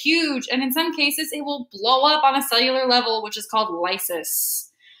get huge, and in some cases, it will blow up on a cellular level, which is called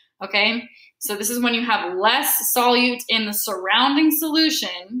lysis. Okay, so this is when you have less solute in the surrounding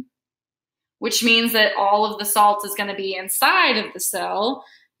solution, which means that all of the salt is going to be inside of the cell.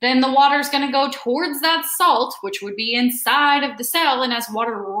 Then the water is going to go towards that salt, which would be inside of the cell. And as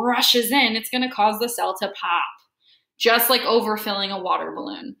water rushes in, it's going to cause the cell to pop, just like overfilling a water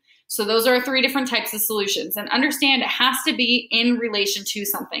balloon. So those are 3 different types of solutions. And understand it has to be in relation to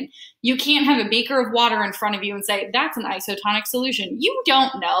something. You can't have a beaker of water in front of you and say, that's an isotonic solution. You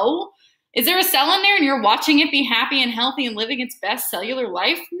don't know. Is there a cell in there and you're watching it be happy and healthy and living its best cellular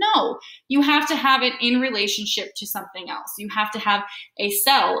life? No. You have to have it in relationship to something else. You have to have a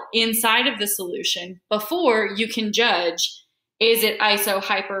cell inside of the solution before you can judge, is it iso,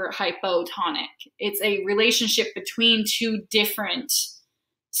 hyper, hypotonic? It's a relationship between 2 different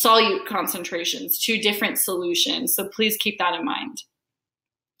solute concentrations, 2 different solutions. So please keep that in mind.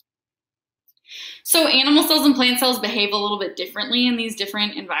 So animal cells and plant cells behave a little bit differently in these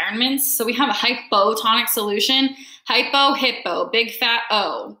different environments. So we have a hypotonic solution, hypo, hippo, big fat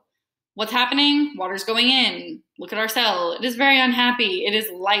O. What's happening? Water's going in. Look at our cell. It is very unhappy. It is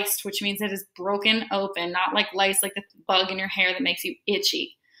lysed, which means it is broken open, not like lice, like the bug in your hair that makes you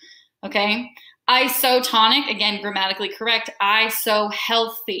itchy. Okay? Isotonic, again, grammatically correct, iso,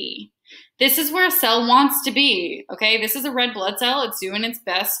 healthy. This is where a cell wants to be, okay? This is a red blood cell. It's doing its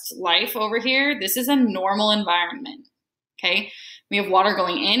best life over here. This is a normal environment, okay? We have water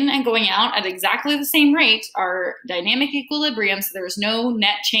going in and going out at exactly the same rate, our dynamic equilibrium, so there's no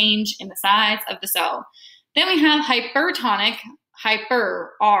net change in the size of the cell. Then we have hypertonic,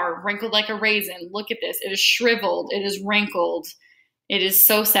 hyper, R, wrinkled like a raisin. Look at this. It is shriveled. It is wrinkled. It is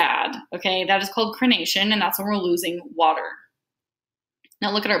so sad, okay? That is called crenation, and that's when we're losing water. Now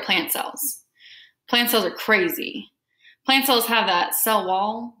look at our plant cells. Plant cells are crazy. Plant cells have that cell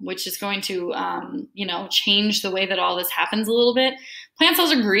wall, which is going to, change the way that all this happens a little bit. Plant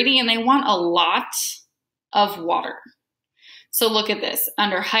cells are greedy and they want a lot of water. So look at this.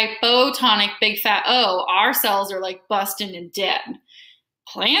 Under hypotonic, big fat O, our cells are like busting and dead.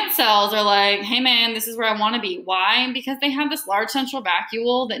 Plant cells are like, hey man, this is where I want to be. Why? Because they have this large central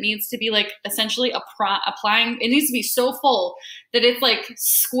vacuole that needs to be like essentially applying. It needs to be so full that it's like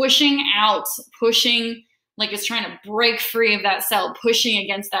squishing out, pushing, like it's trying to break free of that cell, pushing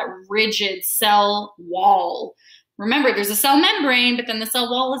against that rigid cell wall. Remember, there's a cell membrane, but then the cell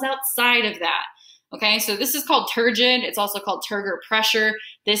wall is outside of that. Okay, so this is called turgid. It's also called turgor pressure.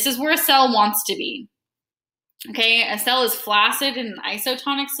 This is where a cell wants to be. Okay, a cell is flaccid in an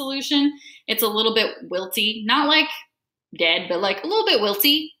isotonic solution. It's a little bit wilty, not like dead, but like a little bit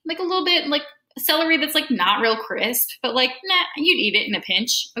wilty, like a little bit like celery that's like not real crisp, but like, nah, you'd eat it in a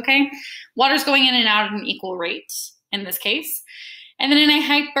pinch, okay? Water's going in and out at an equal rate in this case. And then in a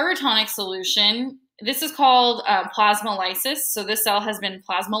hypertonic solution, this is called plasmolysis. So this cell has been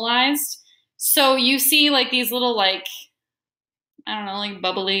plasmolyzed. So you see like these little like, I don't know, like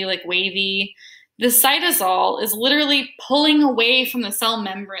bubbly, like wavy. The cytosol is literally pulling away from the cell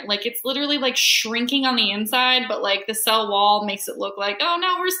membrane. Like it's literally like shrinking on the inside, but like the cell wall makes it look like, oh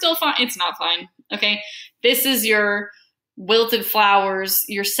no, we're still fine. It's not fine, okay? This is your wilted flowers,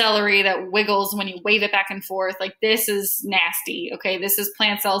 your celery that wiggles when you wave it back and forth. Like this is nasty, okay? This is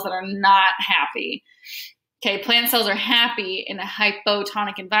plant cells that are not happy. Okay, plant cells are happy in a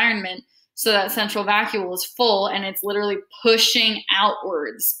hypotonic environment. So that central vacuole is full and it's literally pushing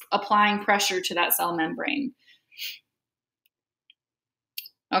outwards, applying pressure to that cell membrane.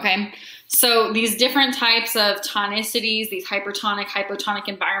 Okay, so these different types of tonicities, these hypertonic, hypotonic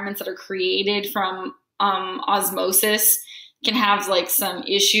environments that are created from osmosis can have like some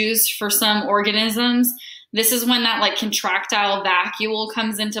issues for some organisms. This is when that like contractile vacuole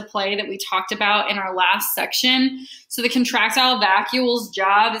comes into play that we talked about in our last section. So the contractile vacuole's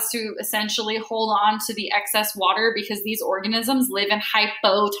job is to essentially hold on to the excess water because these organisms live in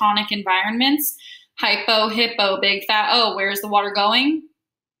hypotonic environments. Hypo, hippo, big fat O. Where's the water going?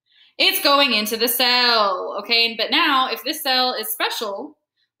 It's going into the cell, okay? But now if this cell is special,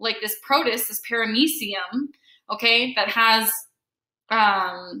 like this protist, this paramecium, okay, that has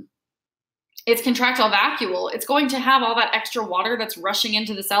its contractile vacuole, it's going to have all that extra water that's rushing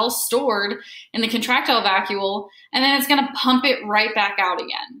into the cell stored in the contractile vacuole, and then it's going to pump it right back out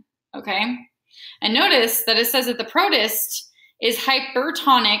again, okay? And notice that it says that the protist is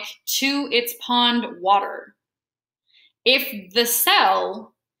hypertonic to its pond water. If the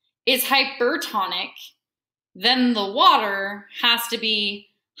cell is hypertonic, then the water has to be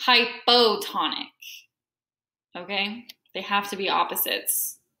hypotonic. Okay? They have to be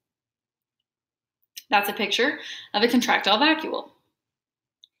opposites. That's a picture of a contractile vacuole.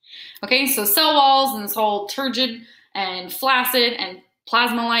 Okay, so cell walls and this whole turgid and flaccid and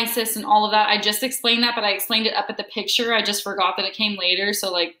plasmolysis and all of that, I just explained that, but I explained it up at the picture. I just forgot that it came later,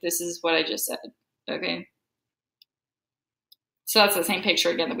 so like this is what I just said, okay? So that's the same picture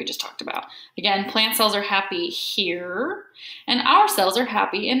again that we just talked about. Again, plant cells are happy here, and our cells are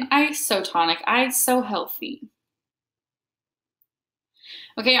happy in isotonic, iso-healthy.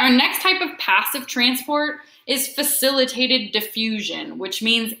 Okay, our next type of passive transport is facilitated diffusion, which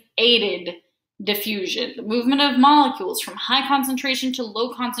means aided diffusion. The movement of molecules from high concentration to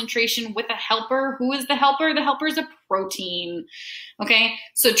low concentration with a helper. Who is the helper? The helper is a protein. Okay,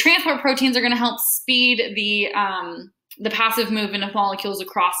 so transport proteins are going to help speed the passive movement of molecules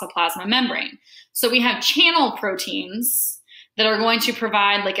across the plasma membrane. So we have channel proteins that are going to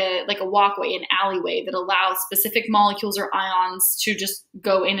provide like a walkway, an alleyway that allows specific molecules or ions to just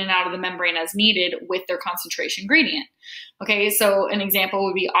go in and out of the membrane as needed with their concentration gradient. Okay, so an example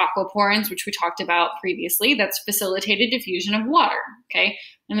would be aquaporins, which we talked about previously. That's facilitated diffusion of water, okay?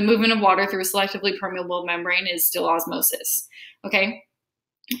 And the movement of water through a selectively permeable membrane is still osmosis, okay?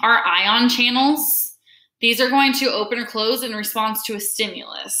 Our ion channels, these are going to open or close in response to a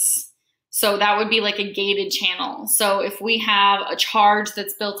stimulus. So that would be like a gated channel. So if we have a charge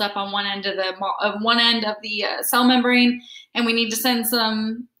that's built up on one end of the cell membrane, and we need to send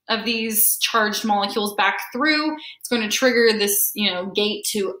some of these charged molecules back through, it's going to trigger this, gate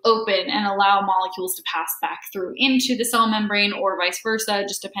to open and allow molecules to pass back through into the cell membrane, or vice versa,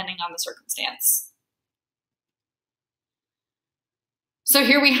 just depending on the circumstance. So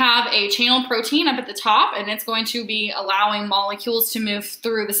here we have a channel protein up at the top, and it's going to be allowing molecules to move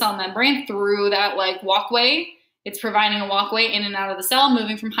through the cell membrane, through that like walkway. It's providing a walkway in and out of the cell,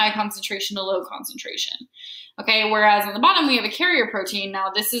 moving from high concentration to low concentration. Okay, whereas on the bottom we have a carrier protein. Now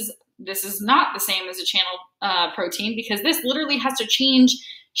this is not the same as a channel protein, because this literally has to change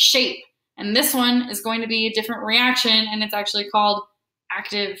shape. And this one is going to be a different reaction, and it's actually called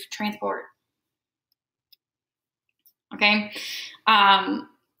active transport. Okay,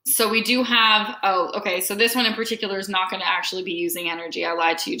 so we do have, so this one in particular is not going to actually be using energy. I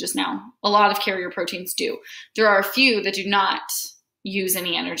lied to you just now. A lot of carrier proteins do. There are a few that do not use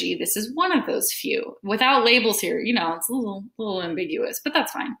any energy. This is one of those few. Without labels here, it's a little ambiguous, but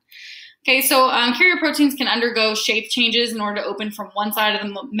that's fine. Okay, so carrier proteins can undergo shape changes in order to open from one side of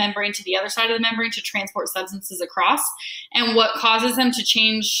the membrane to the other side of the membrane to transport substances across. And what causes them to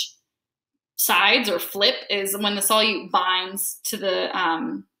change sides or flip is when the solute binds to the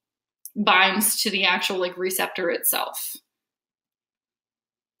actual like receptor itself.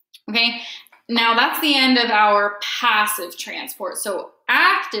 Okay, now that's the end of our passive transport. So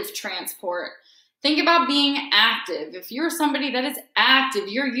active transport, think about being active. If you're somebody that is active,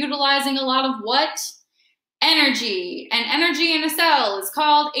 you're utilizing a lot of what? Energy. And energy in a cell is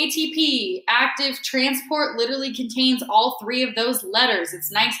called ATP. Active transport literally contains all three of those letters.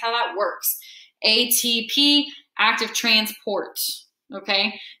 It's nice how that works. ATP, active transport,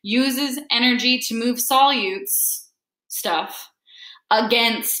 okay, uses energy to move solutes, stuff,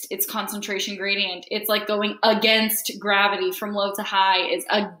 against its concentration gradient. It's like going against gravity from low to high is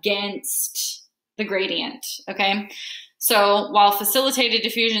against the gradient, okay? So while facilitated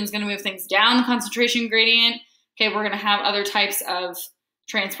diffusion is going to move things down the concentration gradient, okay, we're going to have other types of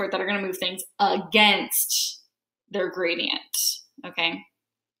transport that are going to move things against their gradient, okay?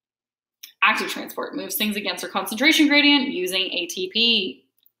 Active transport moves things against their concentration gradient using ATP.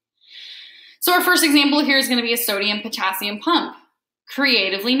 So our first example here is going to be a sodium-potassium pump,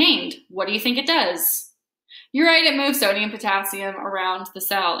 creatively named. What do you think it does? You're right, it moves sodium-potassium around the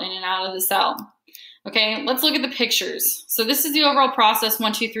cell, in and out of the cell. Okay, let's look at the pictures. So this is the overall process,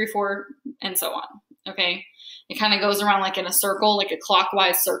 1, 2, 3, 4, and so on. Okay, it kind of goes around like in a circle, like a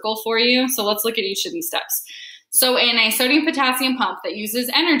clockwise circle for you. So let's look at each of these steps. So in a sodium-potassium pump that uses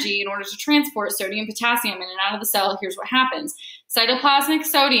energy in order to transport sodium-potassium in and out of the cell, here's what happens. Cytoplasmic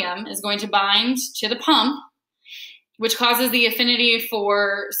sodium is going to bind to the pump, which causes the affinity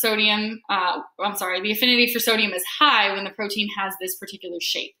for sodium, the affinity for sodium is high when the protein has this particular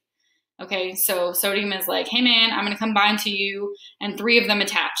shape. Okay, so sodium is like, hey man, I'm gonna come bind to you, and 3 of them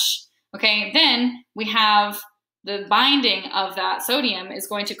attach. Okay, then we have the binding of that sodium is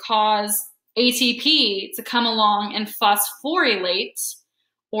going to cause ATP to come along and phosphorylate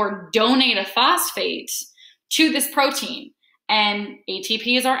or donate a phosphate to this protein. And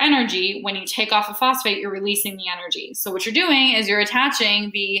ATP is our energy. When you take off a phosphate, you're releasing the energy. So what you're doing is you're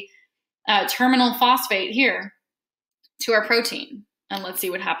attaching the terminal phosphate here to our protein. And let's see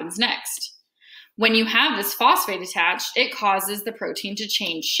what happens next. When you have this phosphate attached, it causes the protein to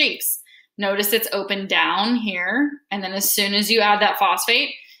change shapes. Notice it's opened down here, and then as soon as you add that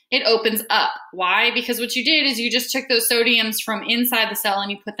phosphate, it opens up. Why? Because what you did is you just took those sodiums from inside the cell and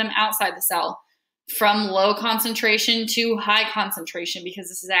you put them outside the cell, from low concentration to high concentration, because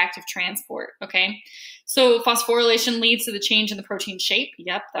this is active transport, okay? So phosphorylation leads to the change in the protein shape.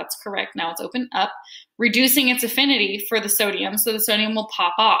 Yep, that's correct. Now it's open up, reducing its affinity for the sodium, so the sodium will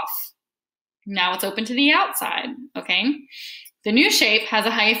pop off. Now it's open to the outside, okay? The new shape has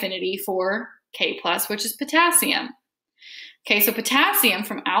a high affinity for K+, which is potassium. Okay, so potassium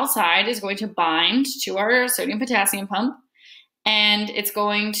from outside is going to bind to our sodium potassium pump, and it's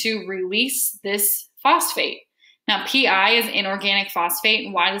going to release this phosphate. Now, Pi is inorganic phosphate,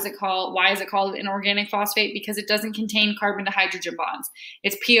 and why is it called inorganic phosphate? Because it doesn't contain carbon to hydrogen bonds.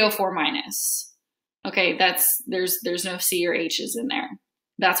 It's PO4-. Okay, there's no C or H's in there.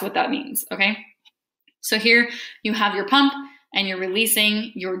 That's what that means, okay? So here you have your pump, and you're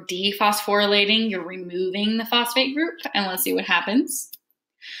releasing, you're dephosphorylating, you're removing the phosphate group, and let's see what happens.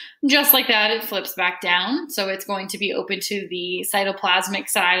 Just like that, it flips back down. So it's going to be open to the cytoplasmic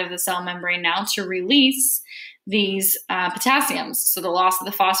side of the cell membrane now to release these potassiums. So the loss of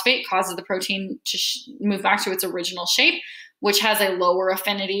the phosphate causes the protein to move back to its original shape, which has a lower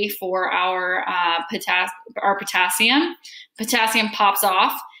affinity for our potassium. Potassium pops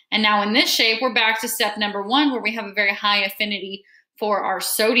off. And now in this shape, we're back to step number 1, where we have a very high affinity for our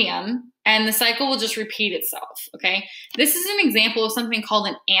sodium, and the cycle will just repeat itself, okay? This is an example of something called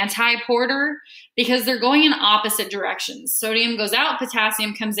an anti-porter, because they're going in opposite directions. Sodium goes out,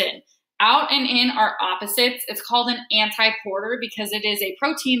 potassium comes in. Out and in are opposites. It's called an anti-porter because it is a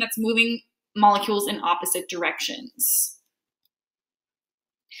protein that's moving molecules in opposite directions.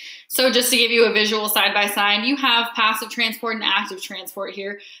 So just to give you a visual side by side, you have passive transport and active transport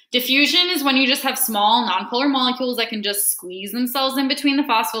here. Diffusion is when you just have small nonpolar molecules that can just squeeze themselves in between the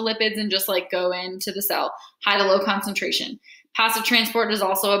phospholipids and just like go into the cell, high to low concentration. Passive transport is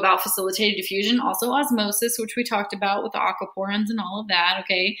also about facilitated diffusion, also osmosis, which we talked about with the aquaporins and all of that,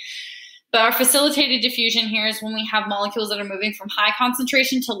 okay? But our facilitated diffusion here is when we have molecules that are moving from high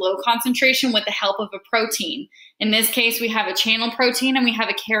concentration to low concentration with the help of a protein. In this case, we have a channel protein and we have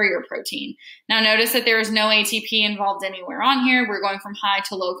a carrier protein. Now notice that there is no ATP involved anywhere on here. We're going from high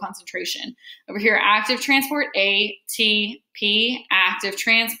to low concentration. Over here, active transport, ATP. Active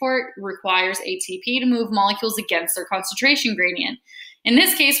transport requires ATP to move molecules against their concentration gradient. In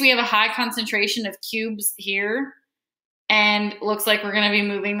this case, we have a high concentration of cubes here, and looks like we're going to be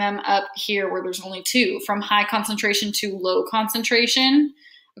moving them up here where there's only 2, from high concentration to low concentration.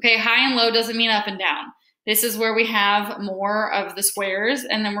 Okay, high and low doesn't mean up and down. This is where we have more of the squares,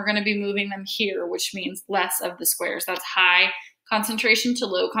 and then we're going to be moving them here, which means less of the squares. That's high concentration to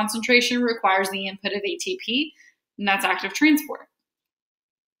low concentration, requires the input of ATP, and that's active transport.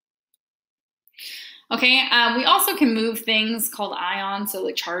 Okay, we also can move things called ions, so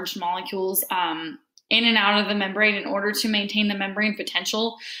like charged molecules, in and out of the membrane in order to maintain the membrane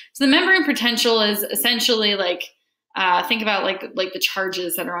potential. So the membrane potential is essentially like, think about like the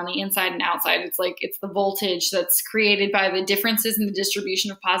charges that are on the inside and outside. It's the voltage that's created by the differences in the distribution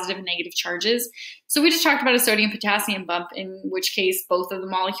of positive and negative charges. So we just talked about a sodium-potassium bump, in which case both of the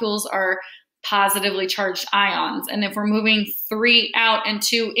molecules are positively charged ions. And if we're moving 3 out and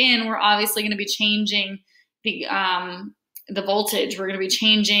 2 in, we're obviously going to be changing the voltage. We're going to be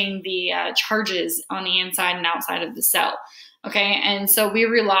changing the charges on the inside and outside of the cell. Okay, and so we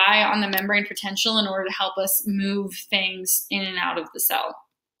rely on the membrane potential in order to help us move things in and out of the cell.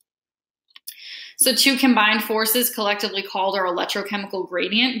 So 2 combined forces, collectively called our electrochemical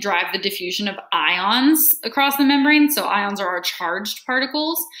gradient, drive the diffusion of ions across the membrane. So ions are our charged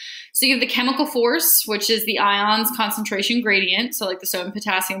particles. So you have the chemical force, which is the ions concentration gradient. So like the sodium,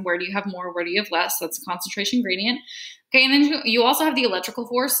 potassium, where do you have more, where do you have less? That's the concentration gradient. Okay, and then you also have the electrical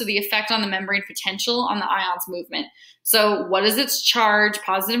force, so the effect on the membrane potential on the ions movement. So what is its charge,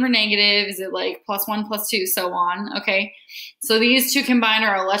 positive or negative? Is it like +1, +2, so on, okay? So these 2 combined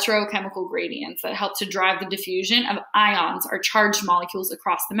are electrochemical gradients that help to drive the diffusion of ions, or charged molecules,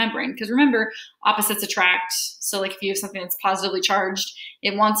 across the membrane. Because remember, opposites attract. So like if you have something that's positively charged,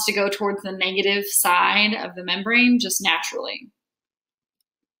 it wants to go towards the negative side of the membrane just naturally.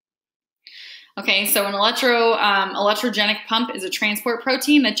 Okay, so an electrogenic pump is a transport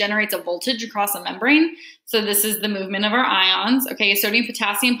protein that generates a voltage across a membrane. So this is the movement of our ions. Okay, a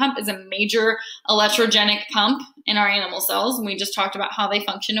sodium-potassium pump is a major electrogenic pump in our animal cells, and we just talked about how they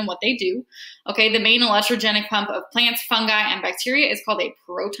function and what they do. Okay, the main electrogenic pump of plants, fungi, and bacteria is called a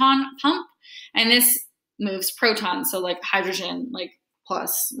proton pump, and this moves protons, so like hydrogen, like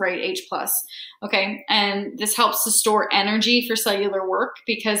plus, right, H plus. Okay, and this helps to store energy for cellular work,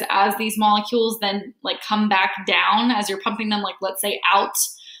 because as these molecules then like come back down, as you're pumping them, like let's say out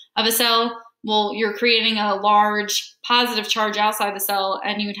of a cell, well, you're creating a large positive charge outside the cell,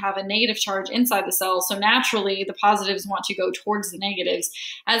 and you would have a negative charge inside the cell. So naturally, the positives want to go towards the negatives.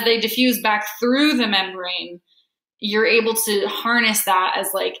 As they diffuse back through the membrane, you're able to harness that as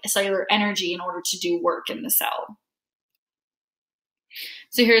like cellular energy in order to do work in the cell.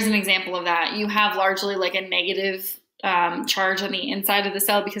 So here's an example of that. You have largely like a negative charge on the inside of the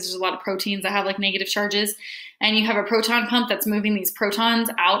cell, because there's a lot of proteins that have like negative charges. And you have a proton pump that's moving these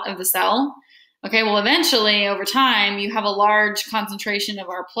protons out of the cell. Okay, well, eventually over time, you have a large concentration of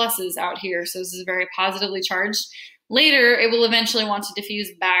our pluses out here. So this is very positively charged. Later, it will eventually want to diffuse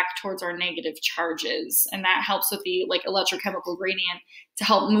back towards our negative charges. And that helps with the like electrochemical gradient to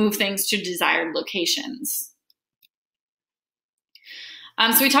help move things to desired locations.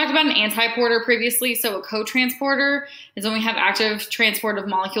 So we talked about an antiporter previously. So a co-transporter is when we have active transport of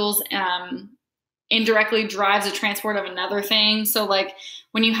molecules indirectly drives a transport of another thing. So like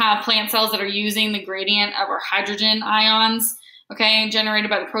when you have plant cells that are using the gradient of our hydrogen ions, okay, generated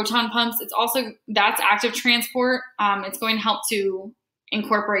by the proton pumps, it's also, that's active transport. It's going to help to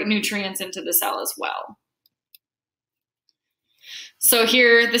incorporate nutrients into the cell as well. So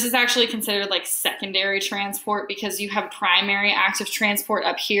here, this is actually considered like secondary transport, because you have primary active transport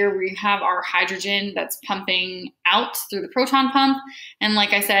up here where you have our hydrogen that's pumping out through the proton pump. And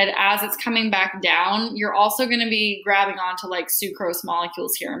like I said, as it's coming back down, you're also going to be grabbing onto like sucrose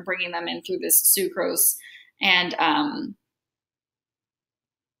molecules here and bringing them in through this sucrose and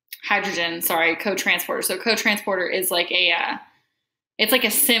hydrogen, co-transporter. So co-transporter is like it's like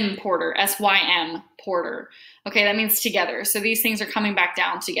a SYM porter, S-Y-M porter. Okay, that means together. So these things are coming back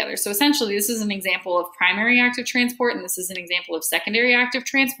down together. So essentially, this is an example of primary active transport, and this is an example of secondary active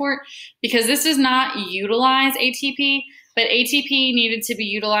transport, because this does not utilize ATP, but ATP needed to be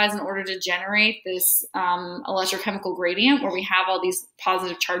utilized in order to generate this electrochemical gradient where we have all these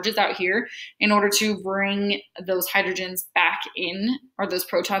positive charges out here in order to bring those hydrogens back in, or those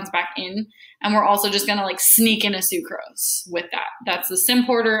protons back in. And we're also just gonna like sneak in a sucrose with that. That's the SYM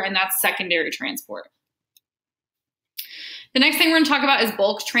porter, and that's secondary transport. The next thing we're gonna talk about is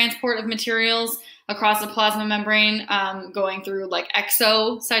bulk transport of materials across the plasma membrane, going through like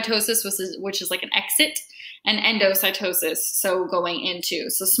exocytosis, which is like an exit, and endocytosis, so going into.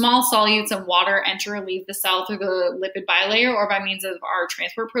 So small solutes of water enter or leave the cell through the lipid bilayer or by means of our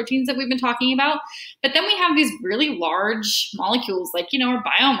transport proteins that we've been talking about. But then we have these really large molecules, like, our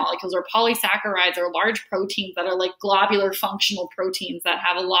biomolecules or polysaccharides or large proteins that are like globular functional proteins that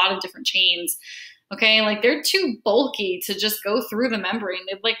have a lot of different chains. Okay, like they're too bulky to just go through the membrane.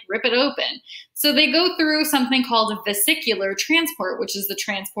 They'd like rip it open. So they go through something called vesicular transport, which is the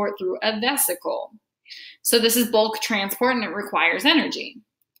transport through a vesicle. So this is bulk transport, and it requires energy.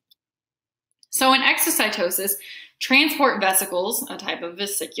 So in exocytosis, transport vesicles, a type of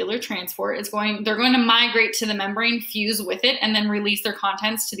vesicular transport, they're going to migrate to the membrane, fuse with it, and then release their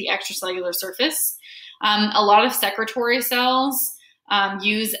contents to the extracellular surface. A lot of secretory cells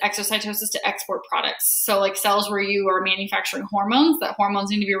use exocytosis to export products. So like cells where you are manufacturing hormones, that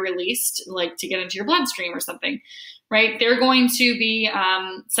hormones need to be released, like to get into your bloodstream or something, right? They're going to be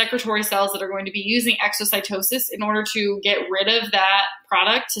secretory cells that are going to be using exocytosis in order to get rid of that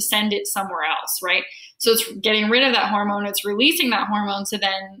product to send it somewhere else, right? So it's getting rid of that hormone, it's releasing that hormone, so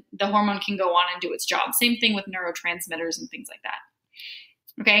then the hormone can go on and do its job. Same thing with neurotransmitters and things like that.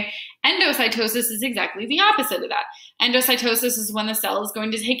 Okay, endocytosis is exactly the opposite of that. Endocytosis is when the cell is going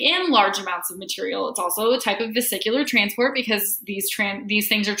to take in large amounts of material. It's also a type of vesicular transport because these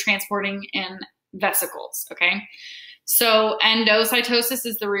things are transporting in vesicles, okay? So endocytosis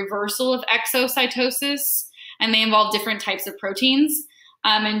is the reversal of exocytosis, and they involve different types of proteins.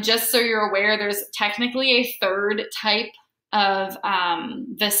 And just so you're aware, there's technically a third type of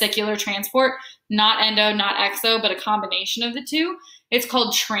vesicular transport, not endo, not exo, but a combination of the two. It's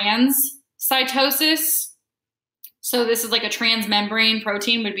called transcytosis. So this is like a transmembrane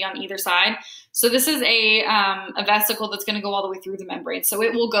protein, would be on either side. So this is a vesicle that's going to go all the way through the membrane. So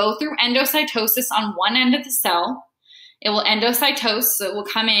it will go through endocytosis on one end of the cell. It will endocytose, so it will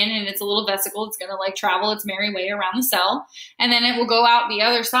come in and it's a little vesicle. It's going to like travel its merry way around the cell. And then it will go out the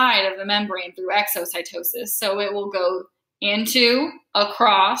other side of the membrane through exocytosis. So it will go into,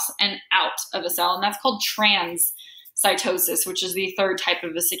 across, and out of a cell. And that's called transcytosis, which is the third type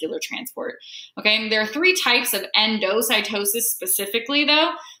of vesicular transport. Okay, there are 3 types of endocytosis specifically,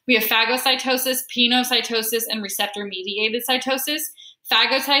 though. We have phagocytosis, pinocytosis, and receptor-mediated cytosis.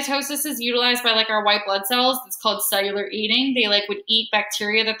 Phagocytosis is utilized by like our white blood cells. It's called cellular eating. They like would eat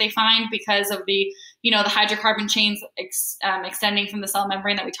bacteria that they find because of the, the hydrocarbon chains extending from the cell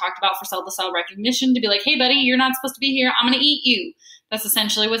membrane that we talked about for cell-to-cell recognition to be like, hey, buddy, you're not supposed to be here. I'm going to eat you. That's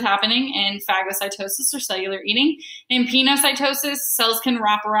essentially what's happening in phagocytosis or cellular eating. In pinocytosis, cells can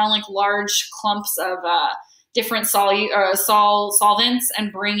wrap around like large clumps of different solvents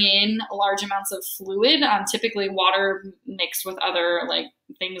and bring in large amounts of fluid, typically water mixed with other like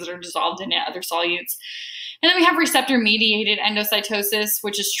things that are dissolved in it, other solutes. And then we have receptor-mediated endocytosis,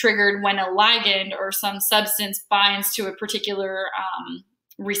 which is triggered when a ligand or some substance binds to a particular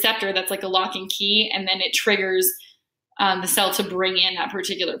receptor that's like a lock and key, and then it triggers the cell to bring in that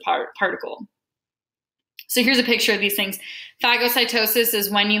particular particle. So here's a picture of these things. Phagocytosis is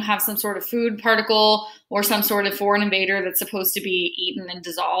when you have some sort of food particle or some sort of foreign invader that's supposed to be eaten and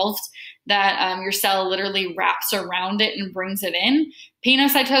dissolved, that your cell literally wraps around it and brings it in.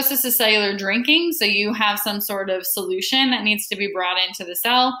 Pinocytosis is cellular drinking. So you have some sort of solution that needs to be brought into the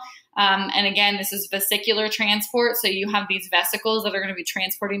cell. And again, this is vesicular transport. So you have these vesicles that are going to be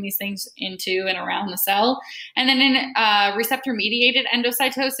transporting these things into and around the cell. And then in receptor-mediated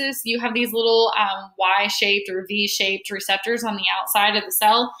endocytosis, you have these little Y-shaped or V-shaped receptors on the outside of the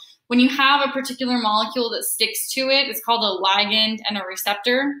cell. When you have a particular molecule that sticks to it, it's called a ligand and a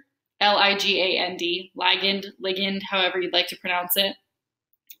receptor, L-I-G-A-N-D, ligand, however you'd like to pronounce it.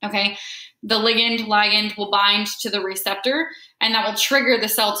 Okay, the ligand will bind to the receptor, and that will trigger the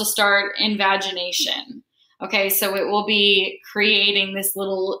cell to start invagination. Okay, so it will be creating this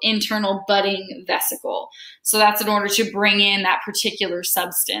little internal budding vesicle. So that's in order to bring in that particular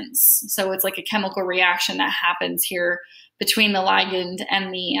substance. So it's like a chemical reaction that happens here between the ligand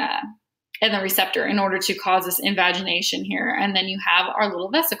and the receptor in order to cause this invagination here. And then you have our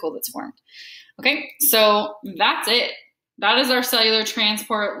little vesicle that's formed. Okay, so that's it. That is our cellular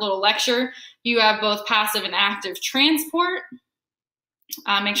transport little lecture. You have both passive and active transport.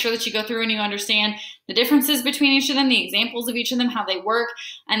 Make sure that you go through and you understand the differences between each of them, the examples of each of them, how they work,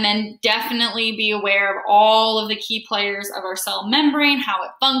 and then definitely be aware of all of the key players of our cell membrane, how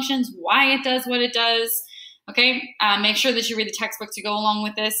it functions, why it does what it does. Okay, make sure that you read the textbook to go along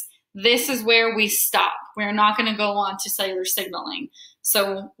with this. This is where we stop. We're not going to go on to cellular signaling.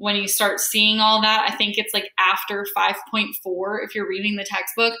 So when you start seeing all that, I think it's like after 5.4, if you're reading the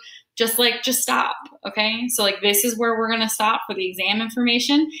textbook, just stop, okay? So like this is where we're going to stop for the exam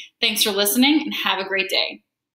information. Thanks for listening and have a great day.